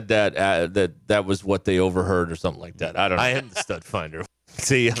there that said that was what they overheard or something like that. I don't know. I am the stud finder.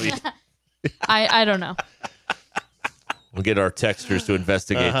 See, I mean, I don't know. We'll get our texters to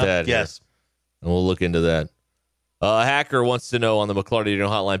investigate that. Yes, and we'll look into that. A hacker wants to know on the McClarty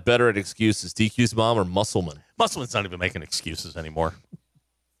hotline: better at excuses, DQ's mom or Musselman? Musselman's not even making excuses anymore.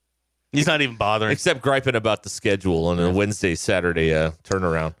 He's not even bothering. Except griping about the schedule on a Wednesday, Saturday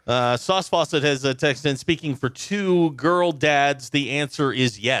turnaround. Sauce Fawcett has a text in. Speaking for two girl dads, the answer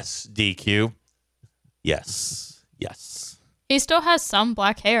is yes, DQ. Yes. Yes. He still has some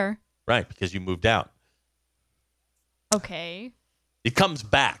black hair. Right, because you moved out. Okay. It comes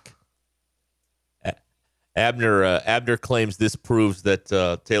back. Abner claims this proves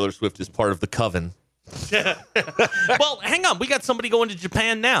that Taylor Swift is part of the coven. Well, hang on. We got somebody going to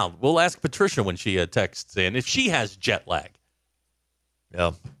Japan now. We'll ask Patricia when she texts in if she has jet lag.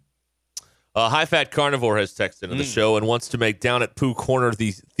 Yeah. High Fat Carnivore has texted into the show and wants to make Down at Pooh Corner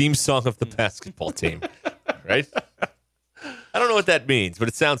the theme song of the basketball team. Right? I don't know what that means, but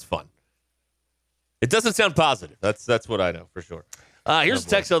it sounds fun. It doesn't sound positive. That's what I know for sure. Here's a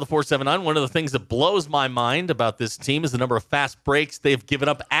text out of the 479. One of the things that blows my mind about this team is the number of fast breaks they've given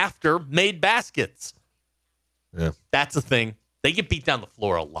up after made baskets. Yeah, that's a thing. They get beat down the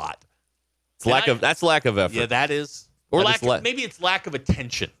floor a lot. That's lack of effort. Yeah, that is. Or maybe it's lack of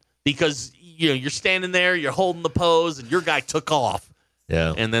attention because you're standing there, you're holding the pose, and your guy took off.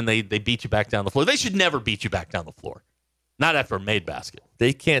 Yeah, and then they beat you back down the floor. They should never beat you back down the floor. Not after a made basket.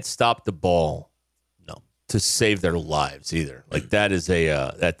 They can't stop the ball. To save their lives either. Like that is they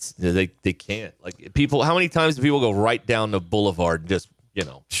can't. Like people, how many times do people go right down the boulevard and just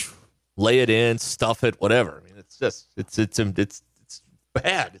lay it in, stuff it, whatever? I mean, it's just it's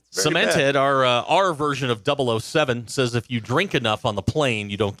bad. It's Cementhead, our version of 007 says if you drink enough on the plane,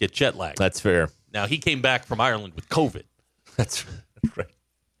 you don't get jet lag. That's fair. Now he came back from Ireland with COVID. That's right.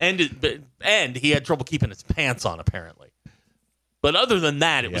 And he had trouble keeping his pants on apparently. But other than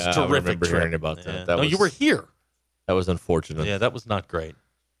that, it was terrific. I remember hearing about that. Yeah. You were here. That was unfortunate. Yeah, that was not great.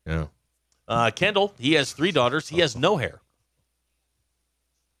 Yeah. Kendall, he has 3 daughters. He has no hair.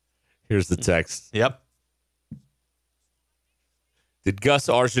 Here's the text. Yep. Did Gus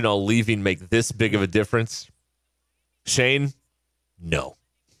Arsenault leaving make this big of a difference? Shane, no.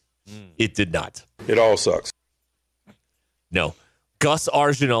 It did not. It all sucks. No. Gus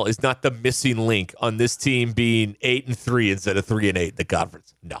Arsenault is not the missing link on this team being 8-3 instead of 3-8 in the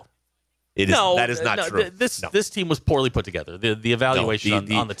conference. No, that is not true. This team was poorly put together. The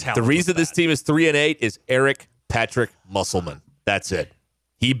evaluation on the talent. The reason this team is 3-8 is Eric Patrick Musselman. That's it.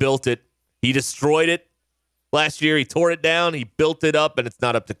 He built it. He destroyed it last year. He tore it down. He built it up, and it's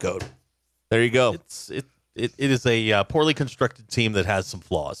not up to code. There you go. It is a poorly constructed team that has some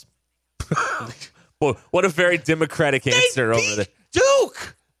flaws. Well, what a very democratic answer over there.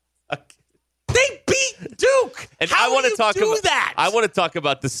 Duke. They beat Duke. And How I want to talk do about that. I want to talk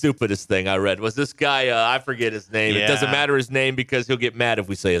about the stupidest thing I read. Was this guy? I forget his name. Yeah. It doesn't matter his name because he'll get mad if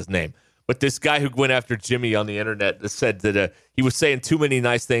we say his name. But this guy who went after Jimmy on the internet said that he was saying too many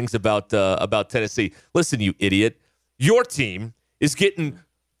nice things about Tennessee. Listen, you idiot. Your team is getting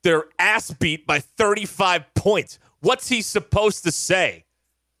their ass beat by 35 points. What's he supposed to say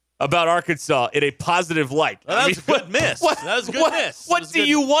about Arkansas in a positive light? Well, that was a good miss. That was a good miss. What do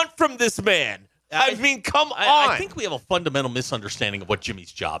you want from this man? I mean, come on. I think we have a fundamental misunderstanding of what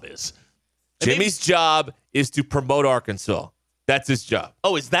Jimmy's job is. Jimmy's job is to promote Arkansas. That's his job.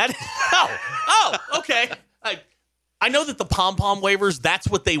 Oh, is that? Oh, okay. I know that the pom-pom waivers, that's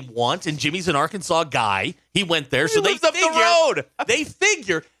what they want, and Jimmy's an Arkansas guy. He went there, so they lives up the road. They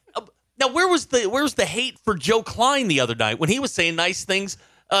figure. Now, where was the hate for Joe Klein the other night when he was saying nice things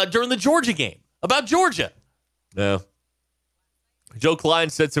during the Georgia game about Georgia? No. Joe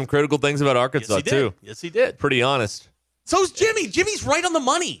Klein said some critical things about Arkansas, too. Yes, he did. Pretty honest. So's Jimmy. Jimmy's right on the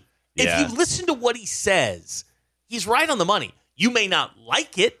money. Yeah. If you listen to what he says, he's right on the money. You may not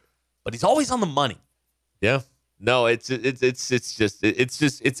like it, but he's always on the money. Yeah. No, it's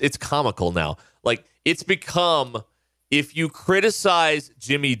comical now. Like, it's become, if you criticize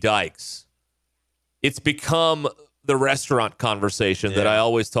Jimmy Dykes, it's become the restaurant conversation that I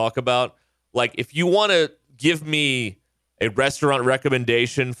always talk about. Like, if you want to give me a restaurant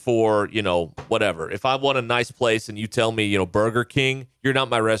recommendation for, whatever, if I want a nice place and you tell me, Burger King, you're not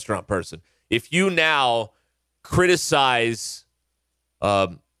my restaurant person. If you now criticize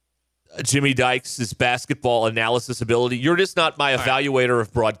Jimmy Dykes' basketball analysis ability, you're just not my evaluator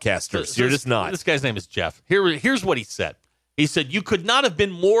of broadcasters. You're just not. This guy's name is Jeff. Here's what he said. He said, you could not have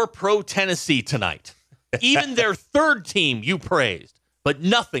been more pro-Tennessee tonight. Even their third team you praised, but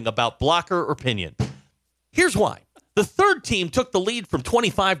nothing about blocker or Pinion. Here's why. The third team took the lead from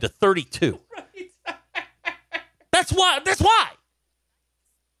 25 to 32. Right. That's why.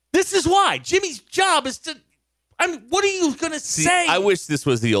 This is why. Jimmy's job is to... what are you going to say? I wish this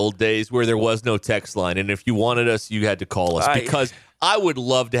was the old days where there was no text line, and if you wanted us, you had to call us, because I would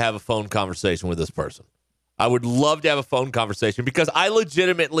love to have a phone conversation with this person. I would love to have a phone conversation because I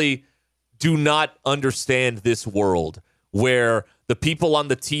legitimately do not understand this world where the people on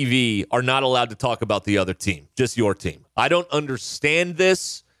the TV are not allowed to talk about the other team, just your team. I don't understand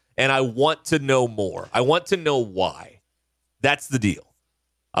this, and I want to know more. I want to know why. That's the deal.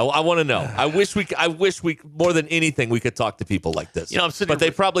 I want to know. I wish we more than anything we could talk to people like this. But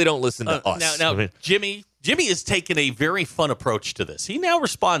they probably don't listen to us. Now, Jimmy has taken a very fun approach to this. He now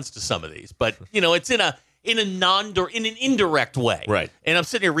responds to some of these, but it's in an indirect way. Right. And I'm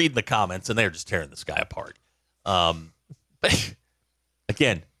sitting here reading the comments, and they're just tearing this guy apart. But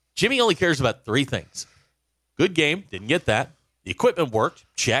again, Jimmy only cares about three things: good game, didn't get that; the equipment worked,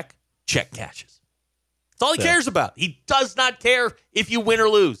 check cashes. That's all he cares about. He does not care if you win or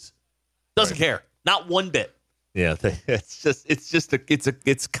lose. Doesn't care. Not one bit. Yeah,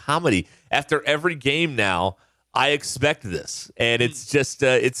 it's comedy. After every game now, I expect this, and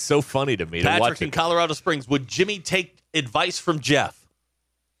it's so funny to me. Patrick to watch in Colorado Springs, would Jimmy take advice from Jeff?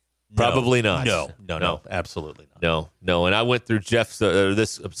 Probably not. No, absolutely not. No. And I went through Jeff's.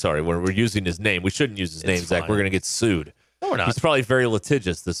 I'm sorry, we're using his name. We shouldn't use his name, Zach. We're going to get sued. No, we're not. He's probably very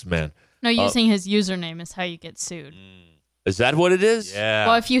litigious. This man. No, using his username is how you get sued. Is that what it is? Yeah.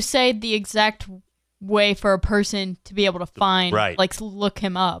 Well, if you say the exact way for a person to be able to find, like look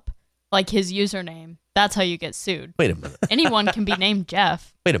him up, like his username, that's how you get sued. Wait a minute. Anyone can be named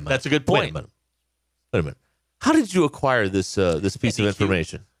Jeff. Wait a minute. That's a good point. Wait a minute. How did you acquire this piece of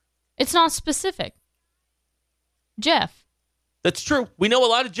information? It's not specific. Jeff. That's true. We know a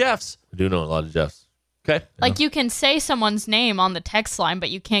lot of Jeffs. I do know a lot of Jeffs. Okay. Like you can say someone's name on the text line, but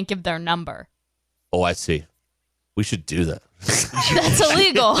you can't give their number. Oh, I see. We should do that. That's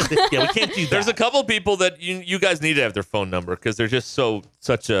illegal. Yeah, we can't do that. There's a couple people that you guys need to have their phone number because they're just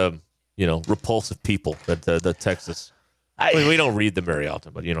such repulsive people that text us. I mean, we don't read them very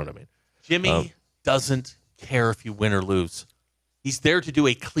often, but you know what I mean. Jimmy doesn't care if you win or lose. He's there to do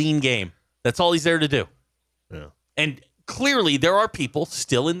a clean game. That's all he's there to do. Yeah. And clearly, there are people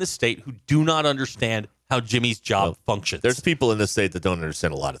still in the state who do not understand how Jimmy's job functions. There's people in this state that don't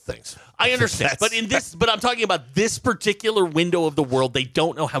understand a lot of things. I understand, but I'm talking about this particular window of the world. They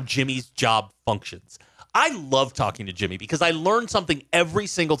don't know how Jimmy's job functions. I love talking to Jimmy because I learn something every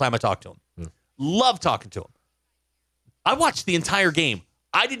single time I talk to him. Love talking to him. I watched the entire game.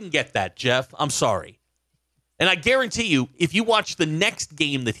 I didn't get that, Jeff. I'm sorry. And I guarantee you, if you watch the next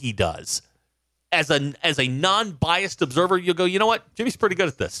game that he does, as a non-biased observer, you'll go, you know what? Jimmy's pretty good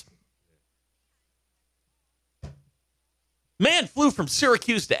at this. Man flew from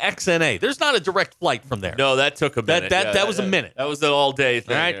Syracuse to XNA. There's not a direct flight from there. No, that took a minute. That was a minute. That was an all-day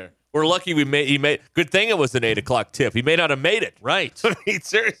thing. Right. Here. We're lucky he made. Good thing it was an 8:00 tip. He may not have made it. Right. I mean,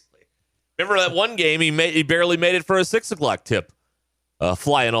 seriously. Remember that one game? He barely made it for a 6:00 tip,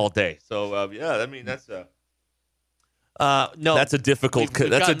 flying all day. So I mean that's no. That's a difficult.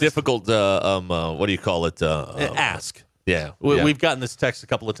 What do you call it? Ask. Yeah. We've gotten this text a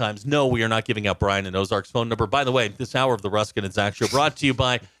couple of times. No, we are not giving out Brian and Ozark's phone number. By the way, this hour of the Ruscin and Zach Show brought to you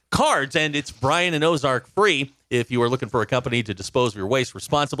by Cards, and it's Brian and Ozark free. if you are looking for a company to dispose of your waste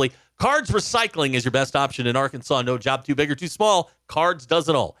responsibly. Cards Recycling is your best option in Arkansas. No job too big or too small. Cards does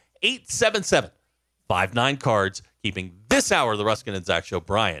it all. 877-59-CARDS. Keeping this hour of the Ruscin and Zach Show,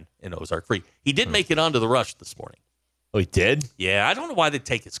 Brian in Ozark free. He did make it onto the rush this morning. Oh, he did? Yeah, I don't know why they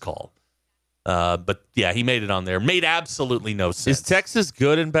take his call. But, yeah, he made it on there. Made absolutely no sense. Is Texas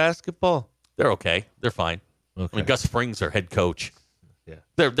good in basketball? They're okay. They're fine. Okay. I mean, Gus Springs, their head coach. Yeah,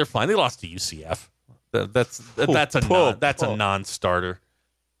 they're fine. They lost to UCF. That's a non-starter.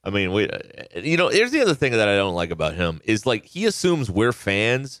 I mean, here's the other thing that I don't like about him is like he assumes we're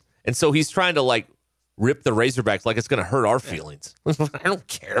fans, and so he's trying to like rip the Razorbacks like it's going to hurt our feelings. I don't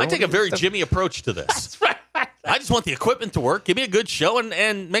care. I take a very Jimmy approach to this. That's right. I just want the equipment to work. Give me a good show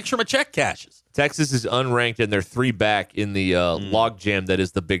and make sure my check cashes. Texas is unranked, and they're 3 back in the logjam that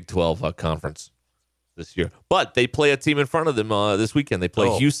is the Big 12 conference this year. But they play a team in front of them this weekend. They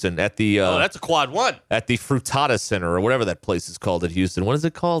play Houston at the... that's a quad one. At the Frutada Center, or whatever that place is called at Houston. What is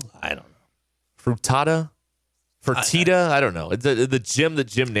it called? I don't know. Fertitta? I don't know. It's the gym that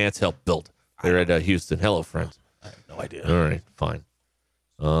Jim Nance helped build. They're at Houston. Hello, friends. I have no idea. All right, fine.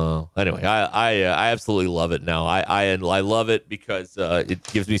 Anyway, I absolutely love it now. I love it because it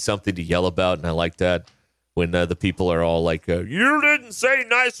gives me something to yell about, and I like that when the people are all like, "You didn't say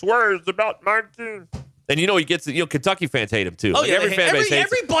nice words about my team." And he gets it. Kentucky fans hate him too. Oh, yeah,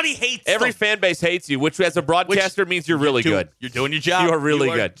 everybody hates every fan base hates you, which as a broadcaster means you're really good. You're doing your job. You are really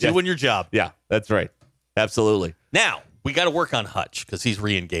good. Doing your job. Yeah, that's right. Absolutely. Now we got to work on Hutch because he's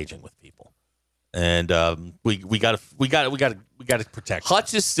re-engaging with people, and we got to protect him.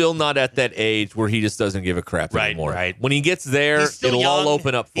 Hutch is still not at that age where he just doesn't give a crap anymore. Right. When he gets there, it'll all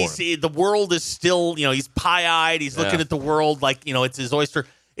open up for him. The world is still, he's pie-eyed. He's looking at the world like, it's his oyster.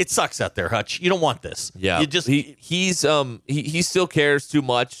 It sucks out there, Hutch. You don't want this. Yeah, you just he still cares too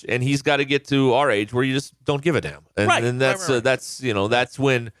much, and he's got to get to our age where you just don't give a damn. And that's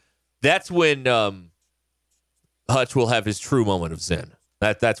when Hutch will have his true moment of zen.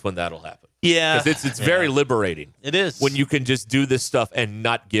 That's when that'll happen. Yeah, because it's very liberating. It is when you can just do this stuff and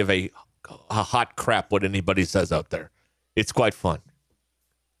not give a hot crap what anybody says out there. It's quite fun.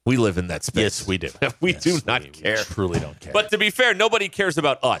 We live in that space. Yes, we do. We do not care. We truly don't care. But to be fair, nobody cares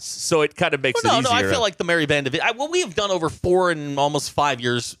about us, so it kind of makes it easier. No, I feel like the Merry Band of Idiots. What we have done over 4 and almost 5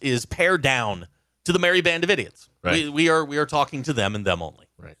 years is pare down to the Merry Band of Idiots. Right. We are talking to them and them only.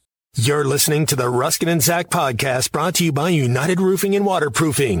 Right. You're listening to the Ruscin and Zach podcast, brought to you by United Roofing and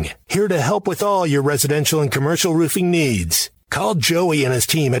Waterproofing. Here to help with all your residential and commercial roofing needs. Call Joey and his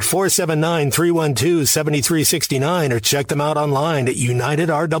team at 479-312-7369 or check them out online at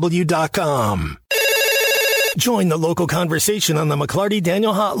unitedrw.com. Join the local conversation on the McClarty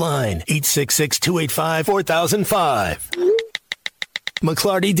Daniel hotline, 866-285-4005.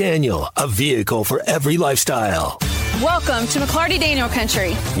 McClarty Daniel, a vehicle for every lifestyle. Welcome to McClarty Daniel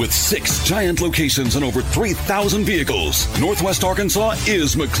Country. With 6 giant locations and over 3,000 vehicles, Northwest Arkansas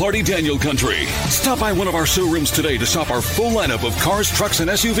is McClarty Daniel Country. Stop by one of our showrooms today to shop our full lineup of cars, trucks, and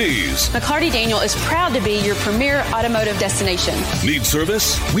SUVs. McClarty Daniel is proud to be your premier automotive destination. Need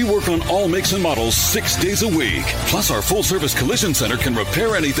service? We work on all makes and models 6 days a week. Plus, our full-service collision center can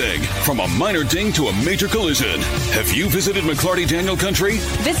repair anything, from a minor ding to a major collision. Have you visited McClarty Daniel Country?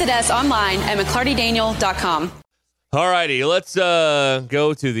 Visit us online at McClartyDaniel.com. All righty, let's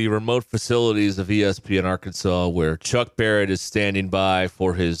go to the remote facilities of ESPN Arkansas, where Chuck Barrett is standing by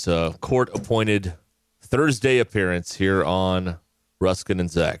for his court-appointed Thursday appearance here on Ruscin and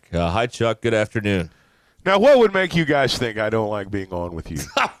Zach. Hi, Chuck. Good afternoon. Now, what would make you guys think I don't like being on with you?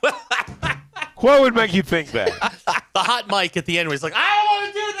 What would make you think that? The hot mic at the end where he's like, I don't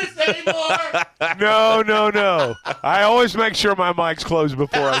want to do this anymore. No. I always make sure my mic's closed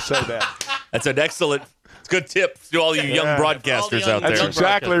before I say that. That's an excellent... Good tip to all you young broadcasters out there. That's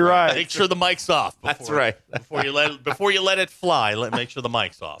exactly right. Make sure the mic's off. That's right. Before you let it fly, make sure the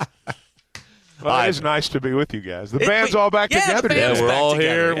mic's off. Well, it's nice to be with you guys. The band's all back together. Yeah, we're all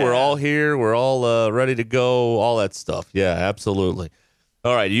here. Yeah. We're all here. We're all ready to go. All that stuff. Yeah, absolutely.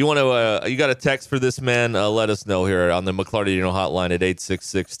 All right. You want to? You got a text for this man? Let us know here on the McClarty hotline at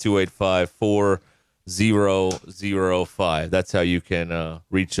 866-285-4005. That's how you can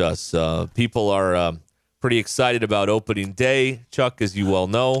reach us. People are pretty excited about opening day, Chuck, as you well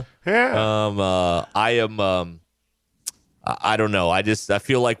know. Yeah. I am. I don't know. I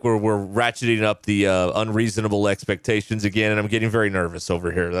feel like we're ratcheting up the unreasonable expectations again, and I'm getting very nervous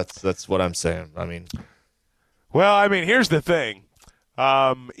over here. That's what I'm saying. I mean, here's the thing.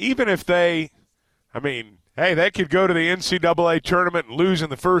 Even if they could go to the NCAA tournament and lose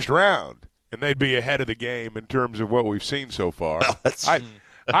in the first round, and they'd be ahead of the game in terms of what we've seen so far. Well,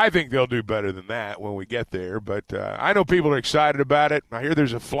 I think they'll do better than that when we get there. But I know people are excited about it. I hear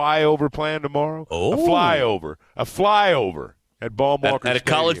there's a flyover plan tomorrow. Oh. A flyover at Ball Walker at a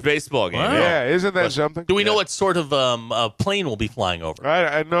college baseball game. Wow. Yeah, isn't that something? Do we know what sort of plane will be flying over?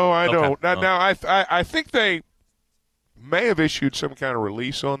 I don't. Now, I think they may have issued some kind of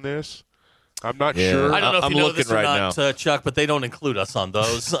release on this. I'm not sure. I don't know if I'm you know looking this or right not, Chuck, but they don't include us on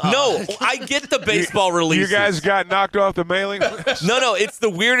those. No, I get the baseball releases. You guys got knocked off the mailing list? No, it's the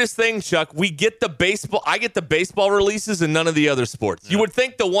weirdest thing, Chuck. I get the baseball releases and none of the other sports. Yeah. You would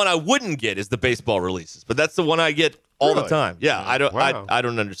think the one I wouldn't get is the baseball releases, but that's the one I get all the time. Yeah, I don't. Wow. I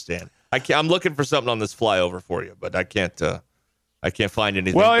don't understand. I'm looking for something on this flyover for you, but I can't find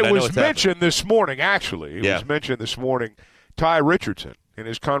anything. Well, it was mentioned this morning. Actually, it was mentioned this morning. Ty Richardson in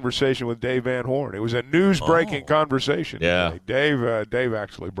his conversation with Dave Van Horn. It was a news-breaking conversation. Yeah, today. Dave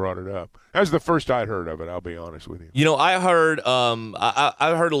actually brought it up. That was the first I'd heard of it. I'll be honest with you. You know, I heard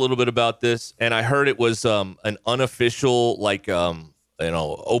I heard a little bit about this, and I heard it was an unofficial,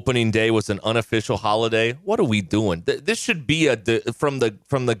 opening day was an unofficial holiday. What are we doing? This should be from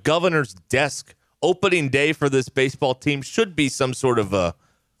the governor's desk. Opening day for this baseball team should be some sort of a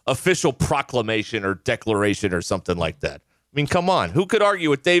official proclamation or declaration or something like that. I mean, come on. Who could argue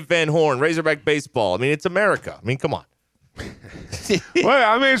with Dave Van Horn, Razorback baseball? I mean, it's America. I mean, come on. Well,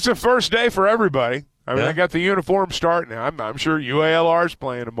 I mean, it's the first day for everybody. I mean, I got the uniform starting now. I'm sure UALR's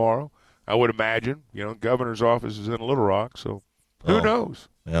playing tomorrow, I would imagine. You know, governor's office is in Little Rock, so who knows?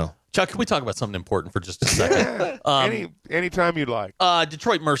 Yeah. Chuck, can we talk about something important for just a second? Anytime you'd like.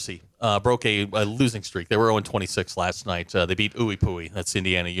 Detroit Mercy broke a losing streak. They were 0-26 last night. They beat Ooey Pooey. That's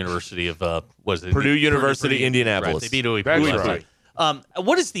Indiana University of Purdue University, Indianapolis. Right. They beat Ooey That's Pooey. right.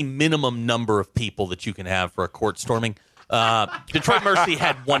 What is the minimum number of people that you can have for a court storming? Detroit Mercy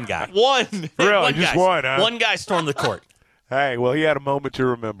had one guy. Really? Just one, huh? One guy stormed the court. Hey, well, he had a moment to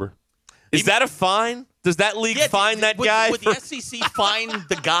remember. Is that a fine? Does that league fine that guy? Would the SEC fine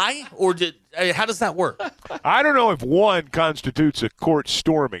the guy, or how does that work? I don't know if one constitutes a court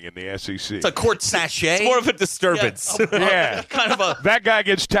storming in the SEC. It's a court sachet. It's more of a disturbance. Yeah. Kind of a. That guy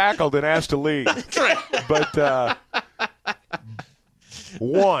gets tackled and asked to leave. But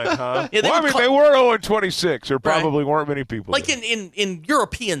one, huh? Yeah, well, I mean, they were 0-26. There probably weren't many people. Like in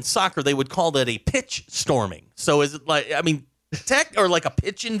European soccer, they would call that a pitch storming. So is it like, I mean, or like a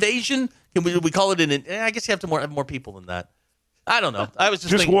pitch invasion? Can we call it I guess you have to have more people than that. I don't know. I was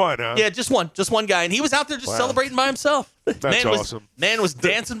just thinking, one, huh? Yeah, just one guy, and he was out there just celebrating by himself. That's awesome. Man was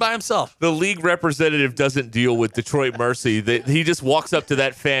dancing by himself. The league representative doesn't deal with Detroit Mercy. He just walks up to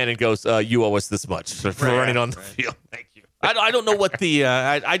that fan and goes, "You owe us this much for running on the field." Thank you. I don't know what the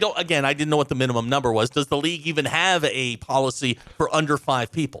I didn't know what the minimum number was. Does the league even have a policy for under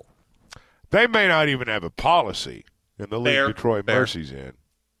 5 people? They may not even have a policy in the league Detroit Mercy's in.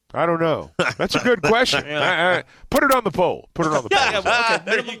 I don't know. That's a good question. Put it on the poll.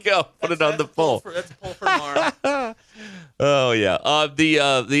 There you go. Put it on the poll. That's a poll for tomorrow. Oh, yeah.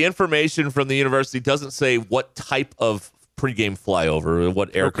 The information from the university doesn't say what type of pregame flyover,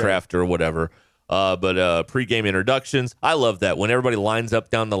 what aircraft or whatever, but pregame introductions. I love that. When everybody lines up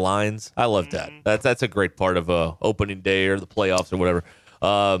down the lines, I love that. That's a great part of opening day or the playoffs or whatever.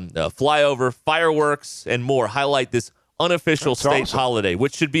 Flyover, fireworks, and more highlight this unofficial state holiday,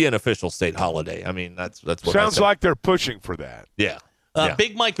 which should be an official state holiday. I mean, that's what sounds like they're pushing for that. Yeah.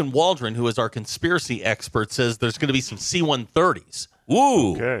 Big Mike in Waldron, who is our conspiracy expert, says there's going to be some C-130s.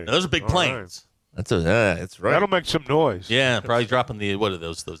 Ooh, okay. Those are big planes. Right. That's right. That'll make some noise. Yeah, probably dropping what are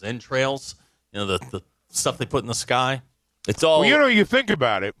those entrails? You know, the stuff they put in the sky. It's all. Well, you think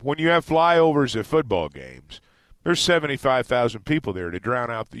about it. When you have flyovers at football games, there's 75,000 people there to drown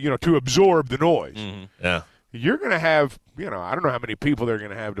out, to absorb the noise. Mm-hmm. Yeah. You're going to have, I don't know how many people they're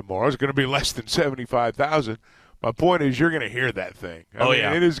going to have tomorrow. It's going to be less than 75,000. My point is you're going to hear that thing. I mean,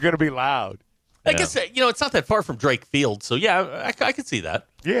 it is going to be loud. I guess, it's not that far from Drake Field. So, yeah, I could see that.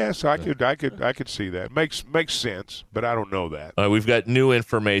 Yes, I could see that. Makes sense, but I don't know that. We've got new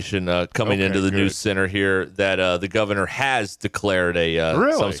information coming into the news center here that the governor has declared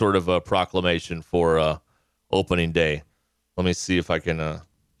some sort of a proclamation for opening day. Let me see if I can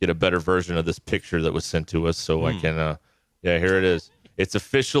get a better version of this picture that was sent to us so I can here it is. It's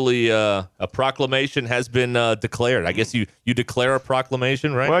officially a proclamation has been declared. I guess you declare a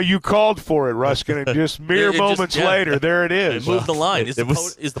proclamation, right? Well, you called for it, Ruscin, and just mere moments later, there it is. Move the line. Is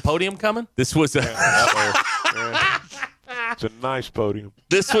the podium coming? This was It's a nice podium.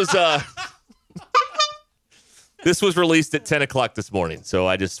 This was This was released at 10 o'clock this morning, so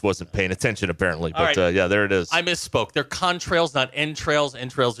I just wasn't paying attention apparently. But right. yeah, there it is. I misspoke. They're contrails, not entrails.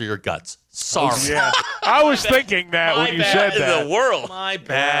 Entrails are your guts. Sorry. Yeah. I was thinking that when you said that. In the world. My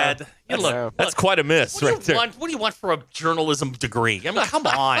bad. Yeah. Look, that's quite a miss right there. What do you want for a journalism degree? I mean, come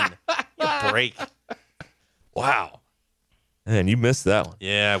on. Give me a break. Wow. Man, you missed that one.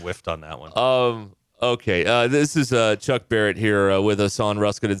 Yeah, I whiffed on that one. Okay. This is Chuck Barrett here with us on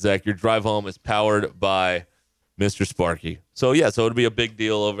Ruscin and Zach. Your drive home is powered by Mr. Sparky. So, yeah, it'll be a big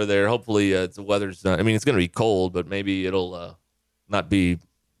deal over there. Hopefully, the weather's not, it's going to be cold, but maybe it'll not be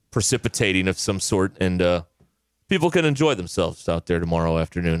precipitating of some sort, and people can enjoy themselves out there tomorrow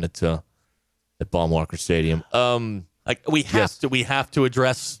afternoon at Baumwalker Stadium. We have to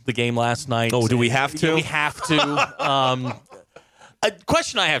address the game last night. Oh, do we have to? Yeah, we have to. A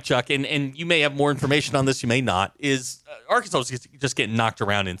question I have, Chuck, and you may have more information on this, you may not, is Arkansas was just getting knocked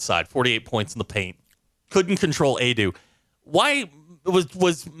around inside, 48 points in the paint. Couldn't control Adu. Why was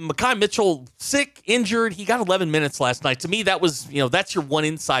Mekhi Mitchell sick, injured? He got 11 minutes last night. To me, that was, that's your one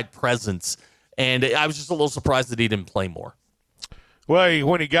inside presence. And I was just a little surprised that he didn't play more. Well,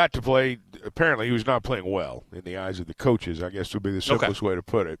 when he got to play, apparently he was not playing well in the eyes of the coaches, I guess would be the simplest way to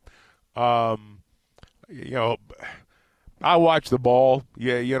put it. I watch the ball,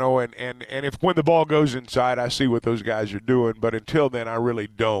 and if when the ball goes inside, I see what those guys are doing. But until then, I really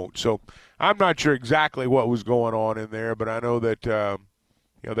don't. So I'm not sure exactly what was going on in there, but I know that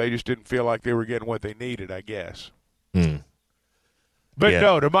they just didn't feel like they were getting what they needed, I guess. But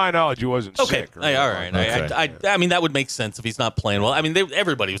no, to my knowledge, he wasn't sick. All right. Okay. I mean, that would make sense if he's not playing well. I mean,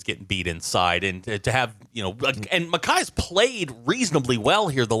 everybody was getting beat inside, and to have and Mekhi's played reasonably well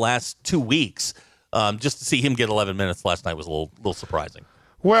here the last 2 weeks. Just to see him get 11 minutes last night was a little surprising.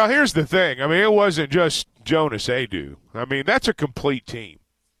 Well, here's the thing. I mean, it wasn't just Jonas Adu. I mean, that's a complete team.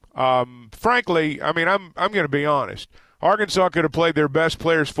 Frankly, I mean, I'm going to be honest. Arkansas could have played their best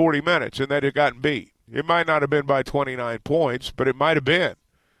players 40 minutes, and they'd have gotten beat. It might not have been by 29 points, but it might have been.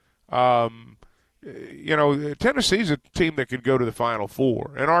 Tennessee's a team that could go to the Final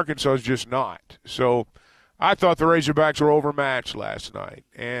Four, and Arkansas is just not. So I thought the Razorbacks were overmatched last night,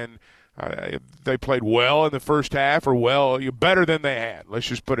 and they played well in the first half, or better than they had. Let's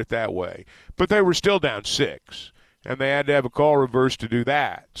just put it that way. But they were still down 6, and they had to have a call reversed to do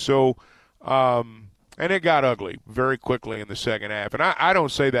that. So, and it got ugly very quickly in the second half. And I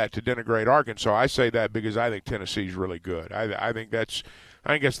don't say that to denigrate Arkansas. I say that because I think Tennessee's really good. I think that's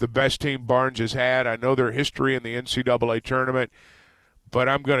the best team Barnes has had. I know their history in the NCAA tournament, but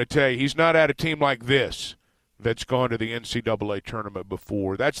I'm going to tell you, he's not had a team like this that's gone to the NCAA tournament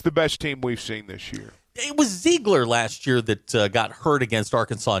before. That's the best team we've seen this year. It was Ziegler last year that got hurt against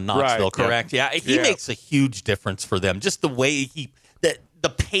Arkansas in Knoxville, right, correct? Yeah, he makes a huge difference for them. Just the way the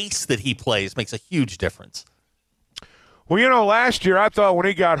pace that he plays makes a huge difference. Well, last year I thought when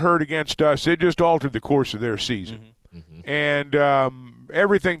he got hurt against us, it just altered the course of their season. Mm-hmm. And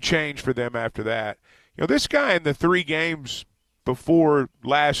everything changed for them after that. This guy in the 3 games before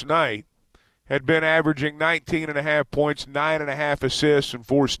last night had been averaging 19.5 points, 9.5 assists, and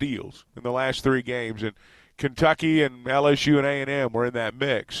 4 steals in the last 3 games. And Kentucky and LSU and A&M were in that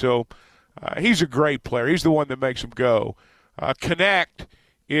mix. So he's a great player. He's the one that makes them go. Connect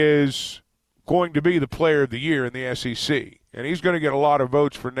is going to be the player of the year in the SEC, and he's going to get a lot of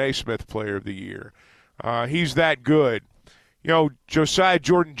votes for Naismith player of the year. He's that good. Josiah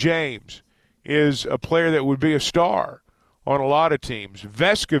Jordan-James is a player that would be a star on a lot of teams.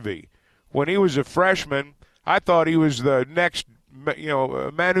 Vescovy, when he was a freshman, I thought he was the next,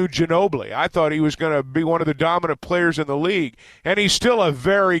 Manu Ginobili. I thought he was going to be one of the dominant players in the league, and he's still a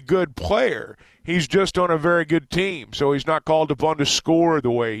very good player. He's just on a very good team, so he's not called upon to score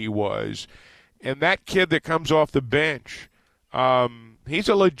the way he was. And that kid that comes off the bench, he's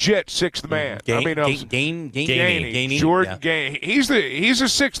a legit 6th man. Gainey. Jordan Gainey. He's a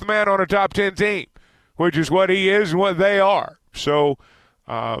 6th man on a top 10 team, which is what he is and what they are. So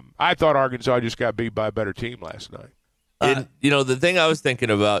I thought Arkansas just got beat by a better team last night. The thing I was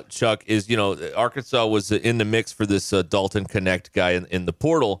thinking about, Chuck, is, Arkansas was in the mix for this Dalton Connect guy in the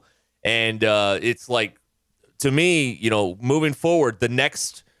portal. And it's like, to me, moving forward, the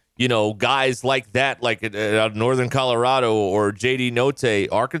next, guys like that, like Northern Colorado or J.D. Notte,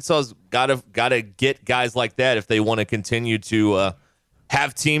 Arkansas's got to get guys like that if they want to continue to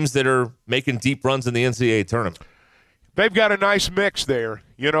have teams that are making deep runs in the NCAA tournament. They've got a nice mix there.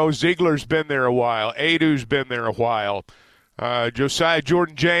 Ziegler's been there a while. Adu's been there a while. Josiah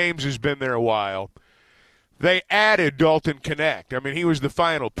Jordan-James has been there a while. they added Dalton Connect. I mean, he was the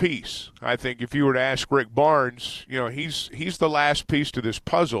final piece. I think if you were to ask Rick Barnes, he's the last piece to this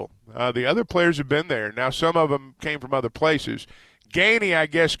puzzle. The other players have been there. Now, some of them came from other places. Gainey, I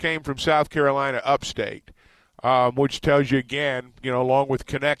guess, came from South Carolina upstate, which tells you again, along with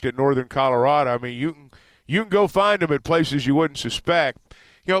Connect at Northern Colorado. I mean, you can go find them at places you wouldn't suspect.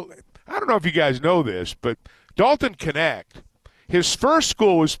 I don't know if you guys know this, but Dalton Connect, his first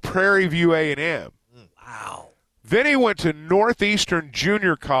school was Prairie View A&M. Wow. Then he went to Northeastern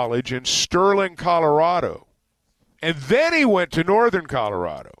Junior College in Sterling, Colorado. And then he went to Northern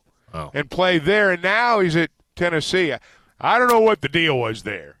Colorado and played there. And now he's at Tennessee. I don't know what the deal was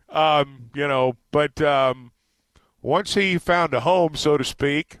there, but once he found a home, so to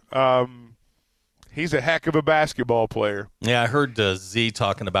speak, he's a heck of a basketball player. Yeah, I heard Z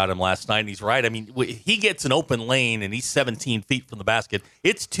talking about him last night, and he's right. I mean, he gets an open lane, and he's 17 feet from the basket.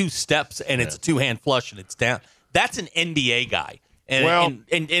 It's 2 steps, and it's a two-hand flush, and it's down. That's an NBA guy. And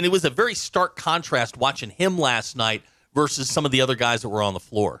it was a very stark contrast watching him last night versus some of the other guys that were on the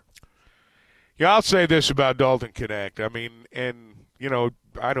floor. Yeah, I'll say this about Dalton Connect. I mean, I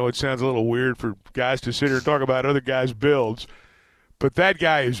know it sounds a little weird for guys to sit here and talk about other guys' builds, but that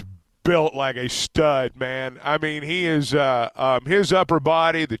guy is built like a stud, man. I mean, he is his upper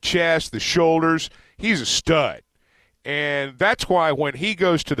body, the chest, the shoulders, he's a stud. And that's why when he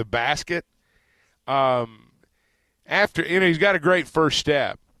goes to the basket, he's got a great first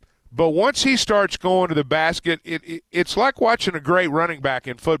step. But once he starts going to the basket, it's like watching a great running back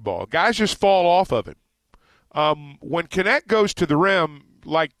in football. Guys just fall off of it. When Connect goes to the rim,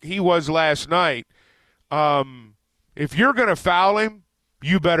 like he was last night, if you're going to foul him,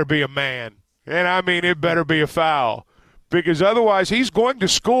 you better be a man. And I mean, it better be a foul. Because otherwise, he's going to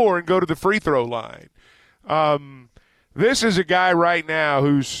score and go to the free throw line. This is a guy right now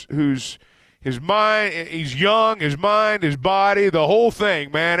who's his mind, he's young, his mind, his body, the whole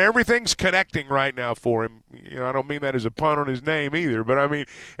thing, man. Everything's connecting right now for him. I don't mean that as a pun on his name either, but I mean,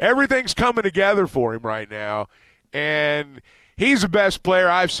 everything's coming together for him right now. And he's the best player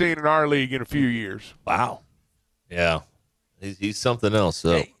I've seen in our league in a few years. Wow. Yeah. He's something else.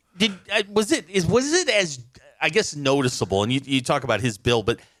 So was it as, I guess, noticeable, and you talk about his build,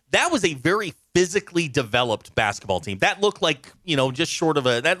 but that was a very physically developed basketball team. That looked like, just short of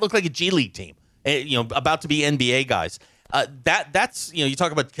that looked like a G League team, about to be NBA guys. That's you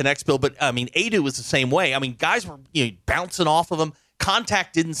talk about Connect's build, but I mean, Adu was the same way. I mean, guys were bouncing off of him.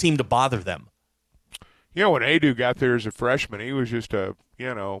 Contact didn't seem to bother them. When Adu got there as a freshman, he was just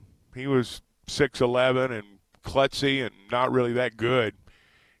he was 6'11" and klutzy and not really that good.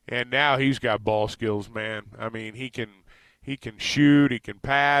 And now he's got ball skills, man. I mean, he can shoot, he can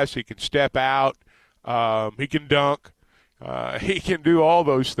pass, he can step out, he can dunk, he can do all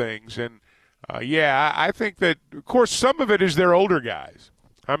those things. And, I think that, of course, some of it is their older guys.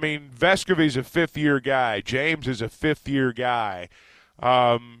 I mean, Vescovy's a fifth-year guy. James is a fifth-year guy.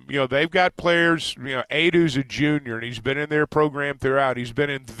 They've got players, Adu's a junior, and he's been in their program throughout. He's been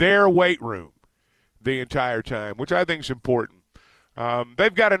in their weight room the entire time, which I think is important.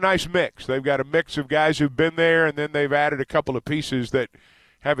 They've got a nice mix. They've got a mix of guys who've been there, and then they've added a couple of pieces that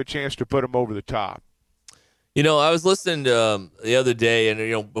have a chance to put them over the top. I was listening the other day,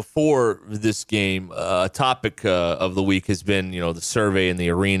 and, before this game, a topic of the week has been, the survey in the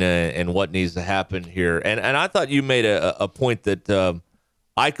arena and what needs to happen here. And I thought you made a point that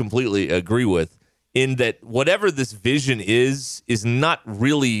I completely agree with, in that whatever this vision is not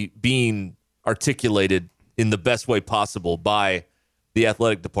really being articulated in the best way possible by the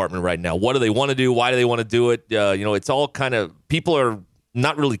athletic department right now. What do they want to do? Why do they want to do it? It's all kind of, people are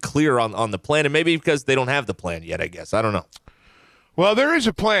not really clear on the plan, and maybe because they don't have the plan yet, I guess. I don't know. Well, there is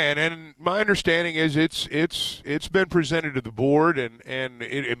a plan, and my understanding is it's been presented to the board, and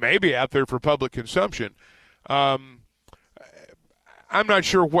it may be out there for public consumption. I'm not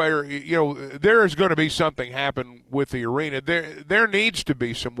sure where, there is going to be something happen with the arena. There needs to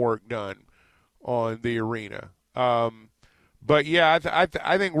be some work done on the arena. But yeah,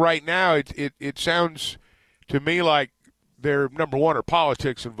 I think right now it sounds to me like there, number one, are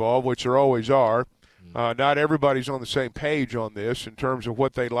politics involved, which there always are. Not everybody's on the same page on this in terms of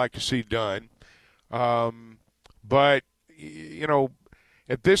what they'd like to see done. But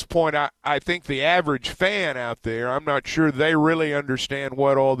at this point, I think the average fan out there, I'm not sure they really understand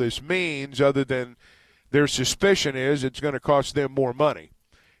what all this means, other than their suspicion is it's going to cost them more money.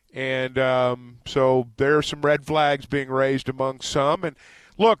 And so there are some red flags being raised among some. And,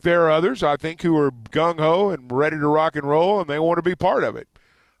 look, there are others, I think, who are gung-ho and ready to rock and roll, and they want to be part of it.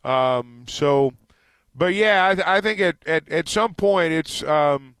 But, yeah, I think at some point it's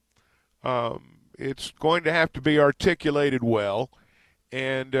it's going to have to be articulated well.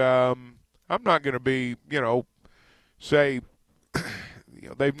 And I'm not going to be, say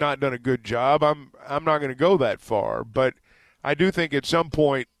they've not done a good job. I'm not going to go that far, but I do think at some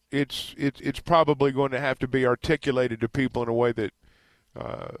point it's probably going to have to be articulated to people in a way that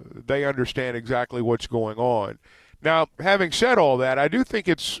they understand exactly what's going on. Now, having said all that, I do think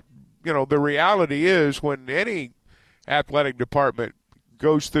it's, the reality is when any athletic department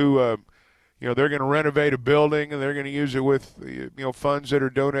goes through they're going to renovate a building and they're going to use it with, funds that are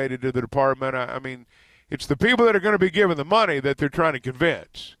donated to the department. I mean, it's the people that are going to be given the money that they're trying to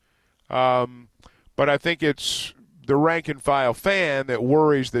convince. But I think it's the rank and file fan that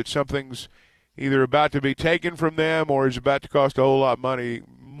worries that something's either about to be taken from them or is about to cost a whole lot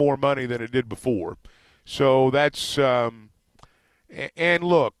more money than it did before. So that's and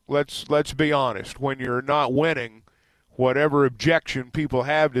look, let's be honest. When you're not winning, whatever objection people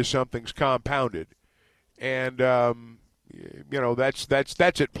have to something's compounded, and that's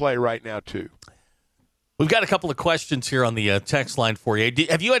at play right now too. We've got a couple of questions here on the text line for you.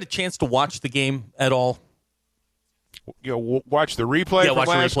 Have you had a chance to watch the game at all? Watch the replay from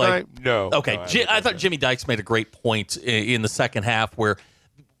last night? No. Okay. No, I thought Jimmy Dykes made a great point in the second half where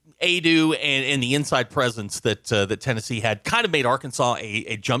Adu and the inside presence that Tennessee had kind of made Arkansas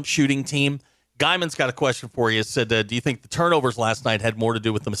a jump shooting team. Guyman's got a question for you. Said, do you think the turnovers last night had more to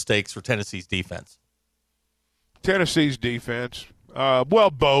do with the mistakes or Tennessee's defense? Tennessee's defense. Well,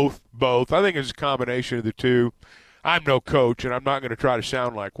 both. I think it's a combination of the two. I'm no coach, and I'm not going to try to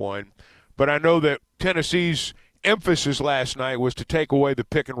sound like one. But I know that Tennessee's emphasis last night was to take away the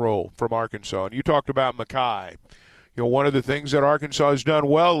pick and roll from Arkansas. And you talked about Mackay. One of the things that Arkansas has done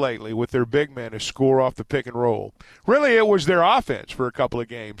well lately with their big men is score off the pick and roll. Really, it was their offense for a couple of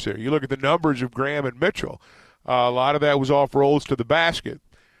games here. You look at the numbers of Graham and Mitchell. A lot of that was off rolls to the basket.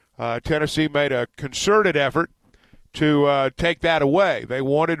 Tennessee made a concerted effort to take that away. They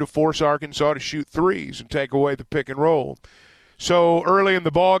wanted to force Arkansas to shoot threes and take away the pick and roll. So early in the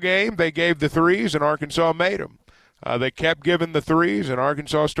ball game, they gave the threes, and Arkansas made them. They kept giving the threes, and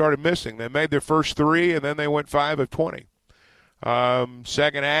Arkansas started missing. They made their first three, and then they went 5 of 20.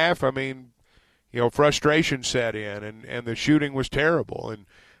 Second half, frustration set in, and the shooting was terrible, and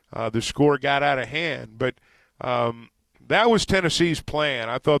the score got out of hand. But that was Tennessee's plan.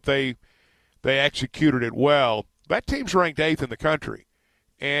 I thought they executed it well. That team's ranked 8th in the country,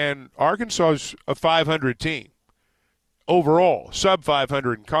 and Arkansas's a 500 team overall, sub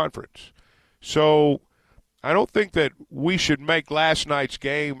 500 in conference. So I don't think that we should make last night's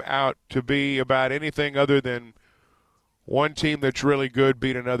game out to be about anything other than one team that's really good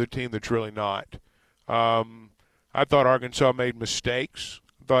beat another team that's really not. I thought Arkansas made mistakes.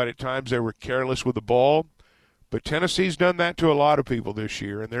 I thought at times they were careless with the ball. But Tennessee's done that to a lot of people this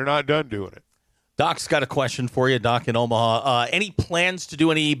year, and they're not done doing it. Doc's got a question for you, Doc in Omaha. Any plans to do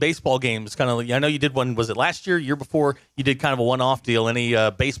any baseball games? I know you did one, was it last year before? You did kind of a one-off deal. Any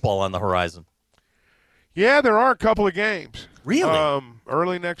baseball on the horizon? Yeah, there are a couple of games. Really?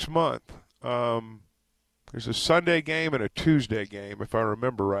 Early next month. There's a Sunday game and a Tuesday game, if I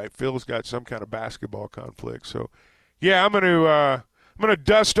remember right. Phil's got some kind of basketball conflict. So, yeah, I'm gonna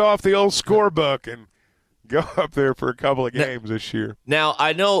dust off the old scorebook and go up there for a couple of games this year. Now,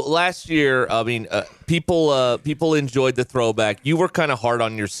 I know last year, people enjoyed the throwback. You were kind of hard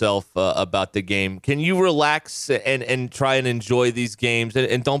on yourself about the game. Can you relax and try and enjoy these games?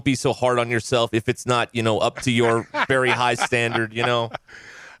 And don't be so hard on yourself if it's not, up to your very high standard,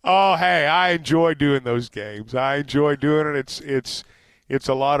 Oh, hey, I enjoy doing those games. I enjoy doing it. It's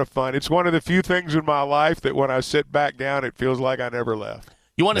a lot of fun. It's one of the few things in my life that when I sit back down, it feels like I never left.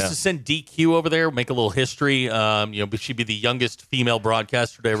 You want us to send DQ over there, make a little history? She'd be the youngest female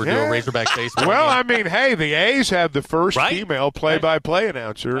broadcaster to ever do a Razorback baseball game. Hey, the A's have the first female play-by-play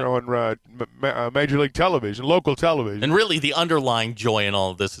announcer on Major League Television, local television. And really, the underlying joy in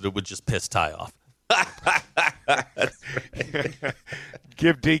all of this is it would just piss Ty off.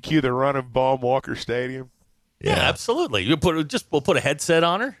 Give DQ the run of Baum Walker Stadium. Yeah, absolutely. We'll put a headset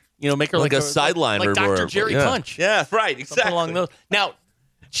on her. Make her like a sideliner, like Dr. Jerry Punch. Yeah, right, exactly. Along those. Now,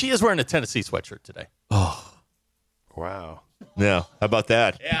 she is wearing a Tennessee sweatshirt today. Oh, wow. Yeah, how about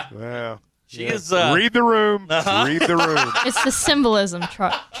that? Yeah. Wow. She is. Read the room. Read the room. It's the symbolism,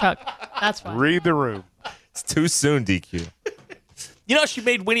 Chuck. That's why. Read the room. It's too soon, DQ. She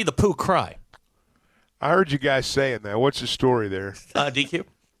made Winnie the Pooh cry. I heard you guys saying that. What's the story there? DQ?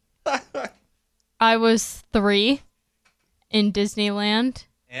 I was 3 in Disneyland.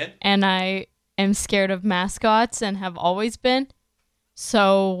 And I am scared of mascots and have always been.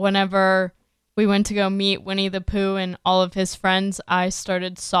 So whenever we went to go meet Winnie the Pooh and all of his friends, I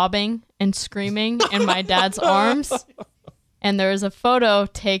started sobbing and screaming in my dad's arms. And there was a photo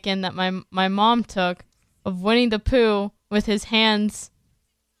taken that my mom took of Winnie the Pooh with his hands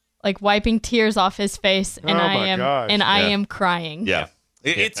like wiping tears off his face, and I am crying. Yeah.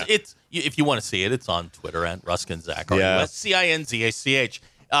 It's if you want to see it, it's on Twitter at Ruscin Zach. RUSCINZACH.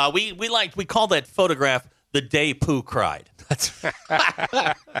 We call that photograph the day Pooh cried.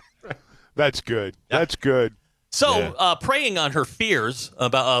 That's good. Yeah. That's good. So, preying on her fears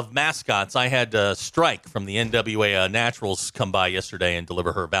of mascots, I had Strike from the NWA Naturals come by yesterday and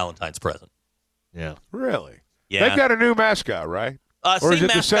deliver her Valentine's present. Yeah. Really? Yeah. They've got a new mascot, right? Or is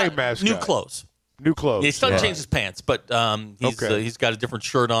it the same mascot? New clothes. New clothes. Yeah, he still changed his pants, but he's got a different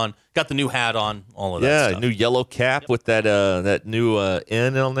shirt on, got the new hat on, all of that stuff. New yellow cap with that new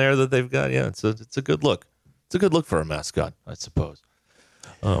N on there that they've got. Yeah, it's a good look. It's a good look for a mascot, I suppose.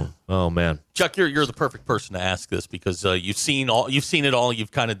 Oh man, Chuck, you're the perfect person to ask this because you've seen it all,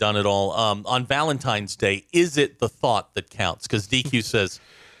 you've kind of done it all. On Valentine's Day, is it the thought that counts? Because DQ says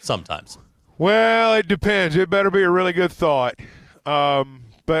sometimes. Well, it depends. It better be a really good thought.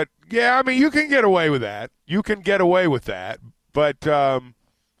 But yeah, I mean, you can get away with that. But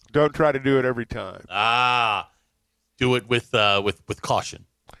don't try to do it every time. Do it with caution.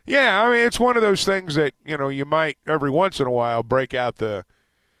 Yeah, I mean, it's one of those things that you might every once in a while break out the.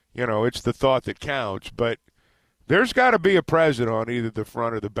 It's the thought that counts, but there's got to be a present on either the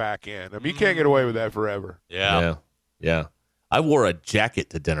front or the back end. I mean, you can't get away with that forever. Yeah. I wore a jacket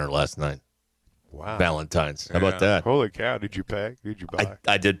to dinner last night. Wow. Valentine's. How about that? Holy cow. Did you pay? Did you buy?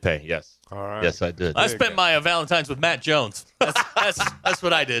 I did pay, yes. All right. Yes, I did. I spent my Valentine's with Matt Jones. That's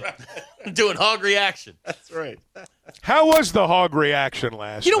what I did. Doing hog reaction. That's right. How was the hog reaction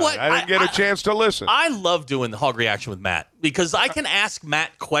last night? What? I didn't get a chance to listen. I love doing the hog reaction with Matt because I can ask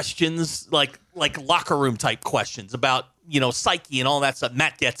Matt questions like locker room type questions about, psyche and all that stuff.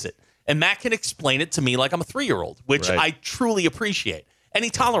 Matt gets it. And Matt can explain it to me like I'm a 3-year-old, which I truly appreciate. And he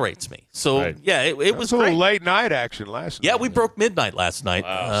tolerates me. So, yeah, it was a great. little late night action last night. Yeah, we broke midnight last night.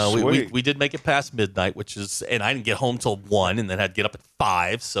 Wow, we did make it past midnight, and I didn't get home till 1 and then had to get up at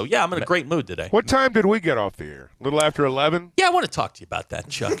 5. So, yeah, I'm in a great mood today. What time did we get off the air? A little after 11? Yeah, I want to talk to you about that,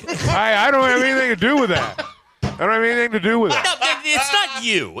 Chuck. I don't have anything to do with that. I don't have anything to do with that. No, it's not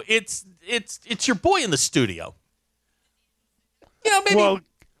you. It's your boy in the studio. Maybe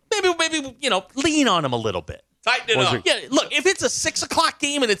lean on him a little bit. Tighten it up. Yeah, look, if it's a 6 o'clock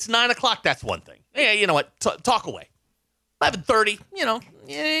game and it's 9 o'clock, that's one thing. Yeah, you know what? Talk away. 11:30.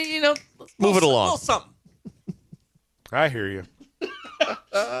 Move it along. A little something. I hear you.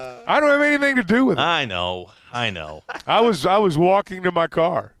 I don't have anything to do with it. I know. I was walking to my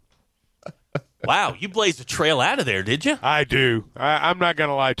car. Wow, you blazed a trail out of there, did you? I do. I'm not going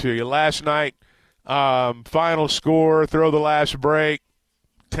to lie to you. Last night, final score, throw the last break.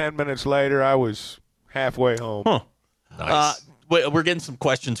 10 minutes later, I was halfway home. Huh. Nice. We're getting some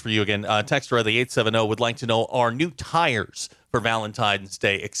questions for you again. Texter the 870 would like to know, are new tires for Valentine's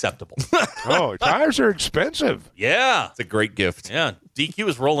Day acceptable? Oh, tires are expensive. Yeah. It's a great gift. Yeah. DQ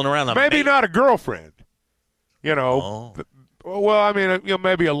is rolling around on maybe not a girlfriend. Well, I mean,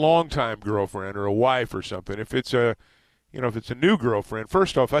 maybe a longtime girlfriend or a wife or something. If it's a new girlfriend,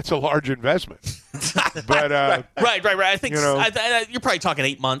 first off, that's a large investment. But right. I think you're probably talking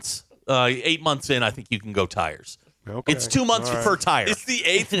 8 months. 8 months in, I think you can go tires. Okay. It's 2 months per tire. It's the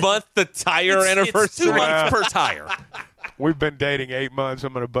 8th month, the tire anniversary. It's 2 months per tire. We've been dating 8 months.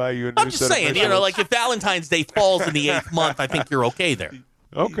 I'm going to buy you a new I'm just saying, if Valentine's Day falls in the 8th month, I think you're okay there.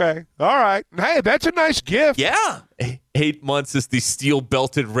 Okay. All right. Hey, that's a nice gift. Yeah. 8 months is the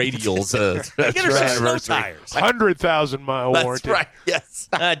steel-belted radials. Get her some snow tires. 100,000 mile That's warranty. right. Yes.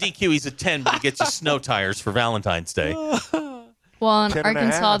 DQ, he's a 10, but he gets you snow tires for Valentine's Day. Well, in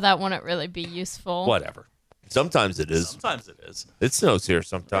Arkansas, that wouldn't really be useful. Whatever. Sometimes it is. It snows here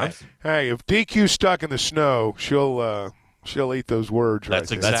sometimes. Hey, if DQ's stuck in the snow, she'll eat those words.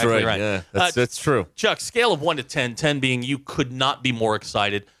 That's right exactly right. Yeah, that's true. Chuck, scale of 1 to 10, 10 being you could not be more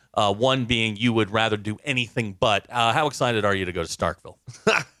excited, 1 being you would rather do anything but. How excited are you to go to Starkville?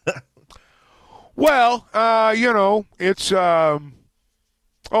 Well, it's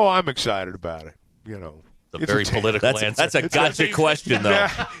I'm excited about it. It's a very political answer. That's a gotcha question, though.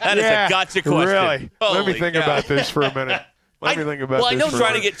 That is a gotcha question. Really? Holy Let me think about this for a minute. Let me think about this. Well, I know for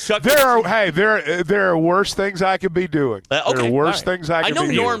trying a to get Chuck. There are worse things I could be doing. There are worse things I could be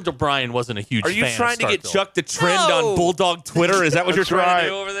doing. I know Norm O'Brien wasn't a huge fan. Are you trying to get Chuck to trend on Bulldog Twitter? Is that what you're trying to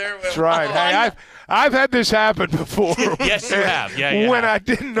do over there? That's right. Hey, I've had this happen before. Yes, you have. Yeah, when I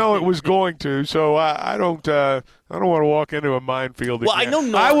didn't know it was going to, so I don't want to walk into a minefield again. I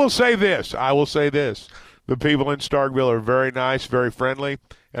know. I will say this. The people in Starkville are very nice, very friendly,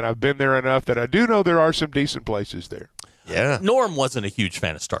 and I've been there enough that I do know there are some decent places there. Yeah. Norm wasn't a huge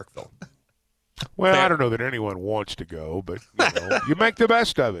fan of Starkville. Well, I don't know that anyone wants to go, but you make the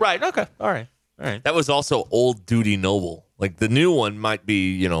best of it. Right. Okay. All right. That was also Old Duty Noble. Like the new one might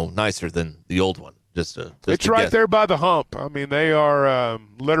be, nicer than the old one. It's right there by the hump. I mean, they are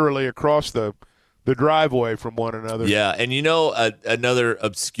literally across the driveway from one another. Yeah, and another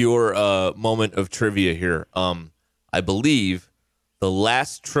obscure moment of trivia here. I believe the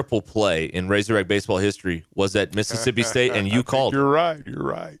last triple play in Razorback baseball history was at Mississippi State, and you called. You're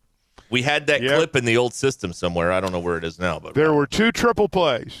right. We had that clip in the old system somewhere. I don't know where it is now. But there were 2 triple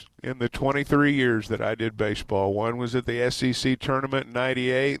plays in the 23 years that I did baseball. One was at the SEC tournament in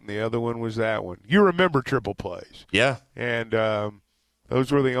 '98, and the other one was that one. You remember triple plays. Yeah. And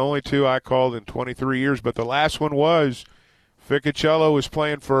those were the only 2 I called in 23 years. But the last one was Ficacello was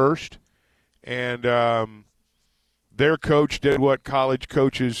playing first, and their coach did what college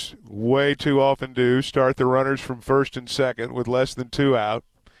coaches way too often do, start the runners from first and second with less than 2 out.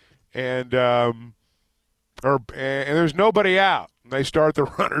 And there's nobody out. They start the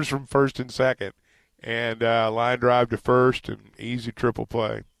runners from first and second, and line drive to first and easy triple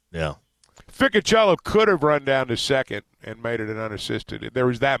play. Yeah. Ficacello could have run down to second and made it an unassisted. There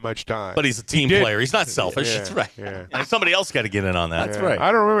was that much time. But he's a team player. He's not selfish. Yeah, That's right. Yeah. And somebody else got to get in on that. That's right.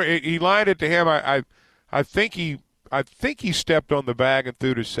 I don't remember. He lined it to him. I think he stepped on the bag and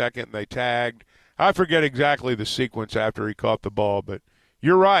threw to second, and they tagged. I forget exactly the sequence after he caught the ball, but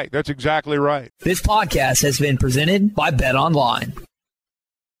you're right. That's exactly right. This podcast has been presented by Bet Online.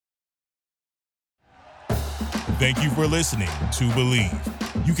 Thank you for listening to Believe.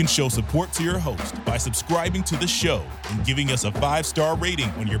 You can show support to your host by subscribing to the show and giving us a 5-star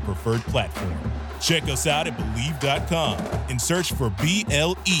rating on your preferred platform. Check us out at Believe.com and search for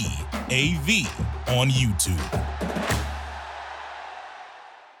BLEAV on YouTube.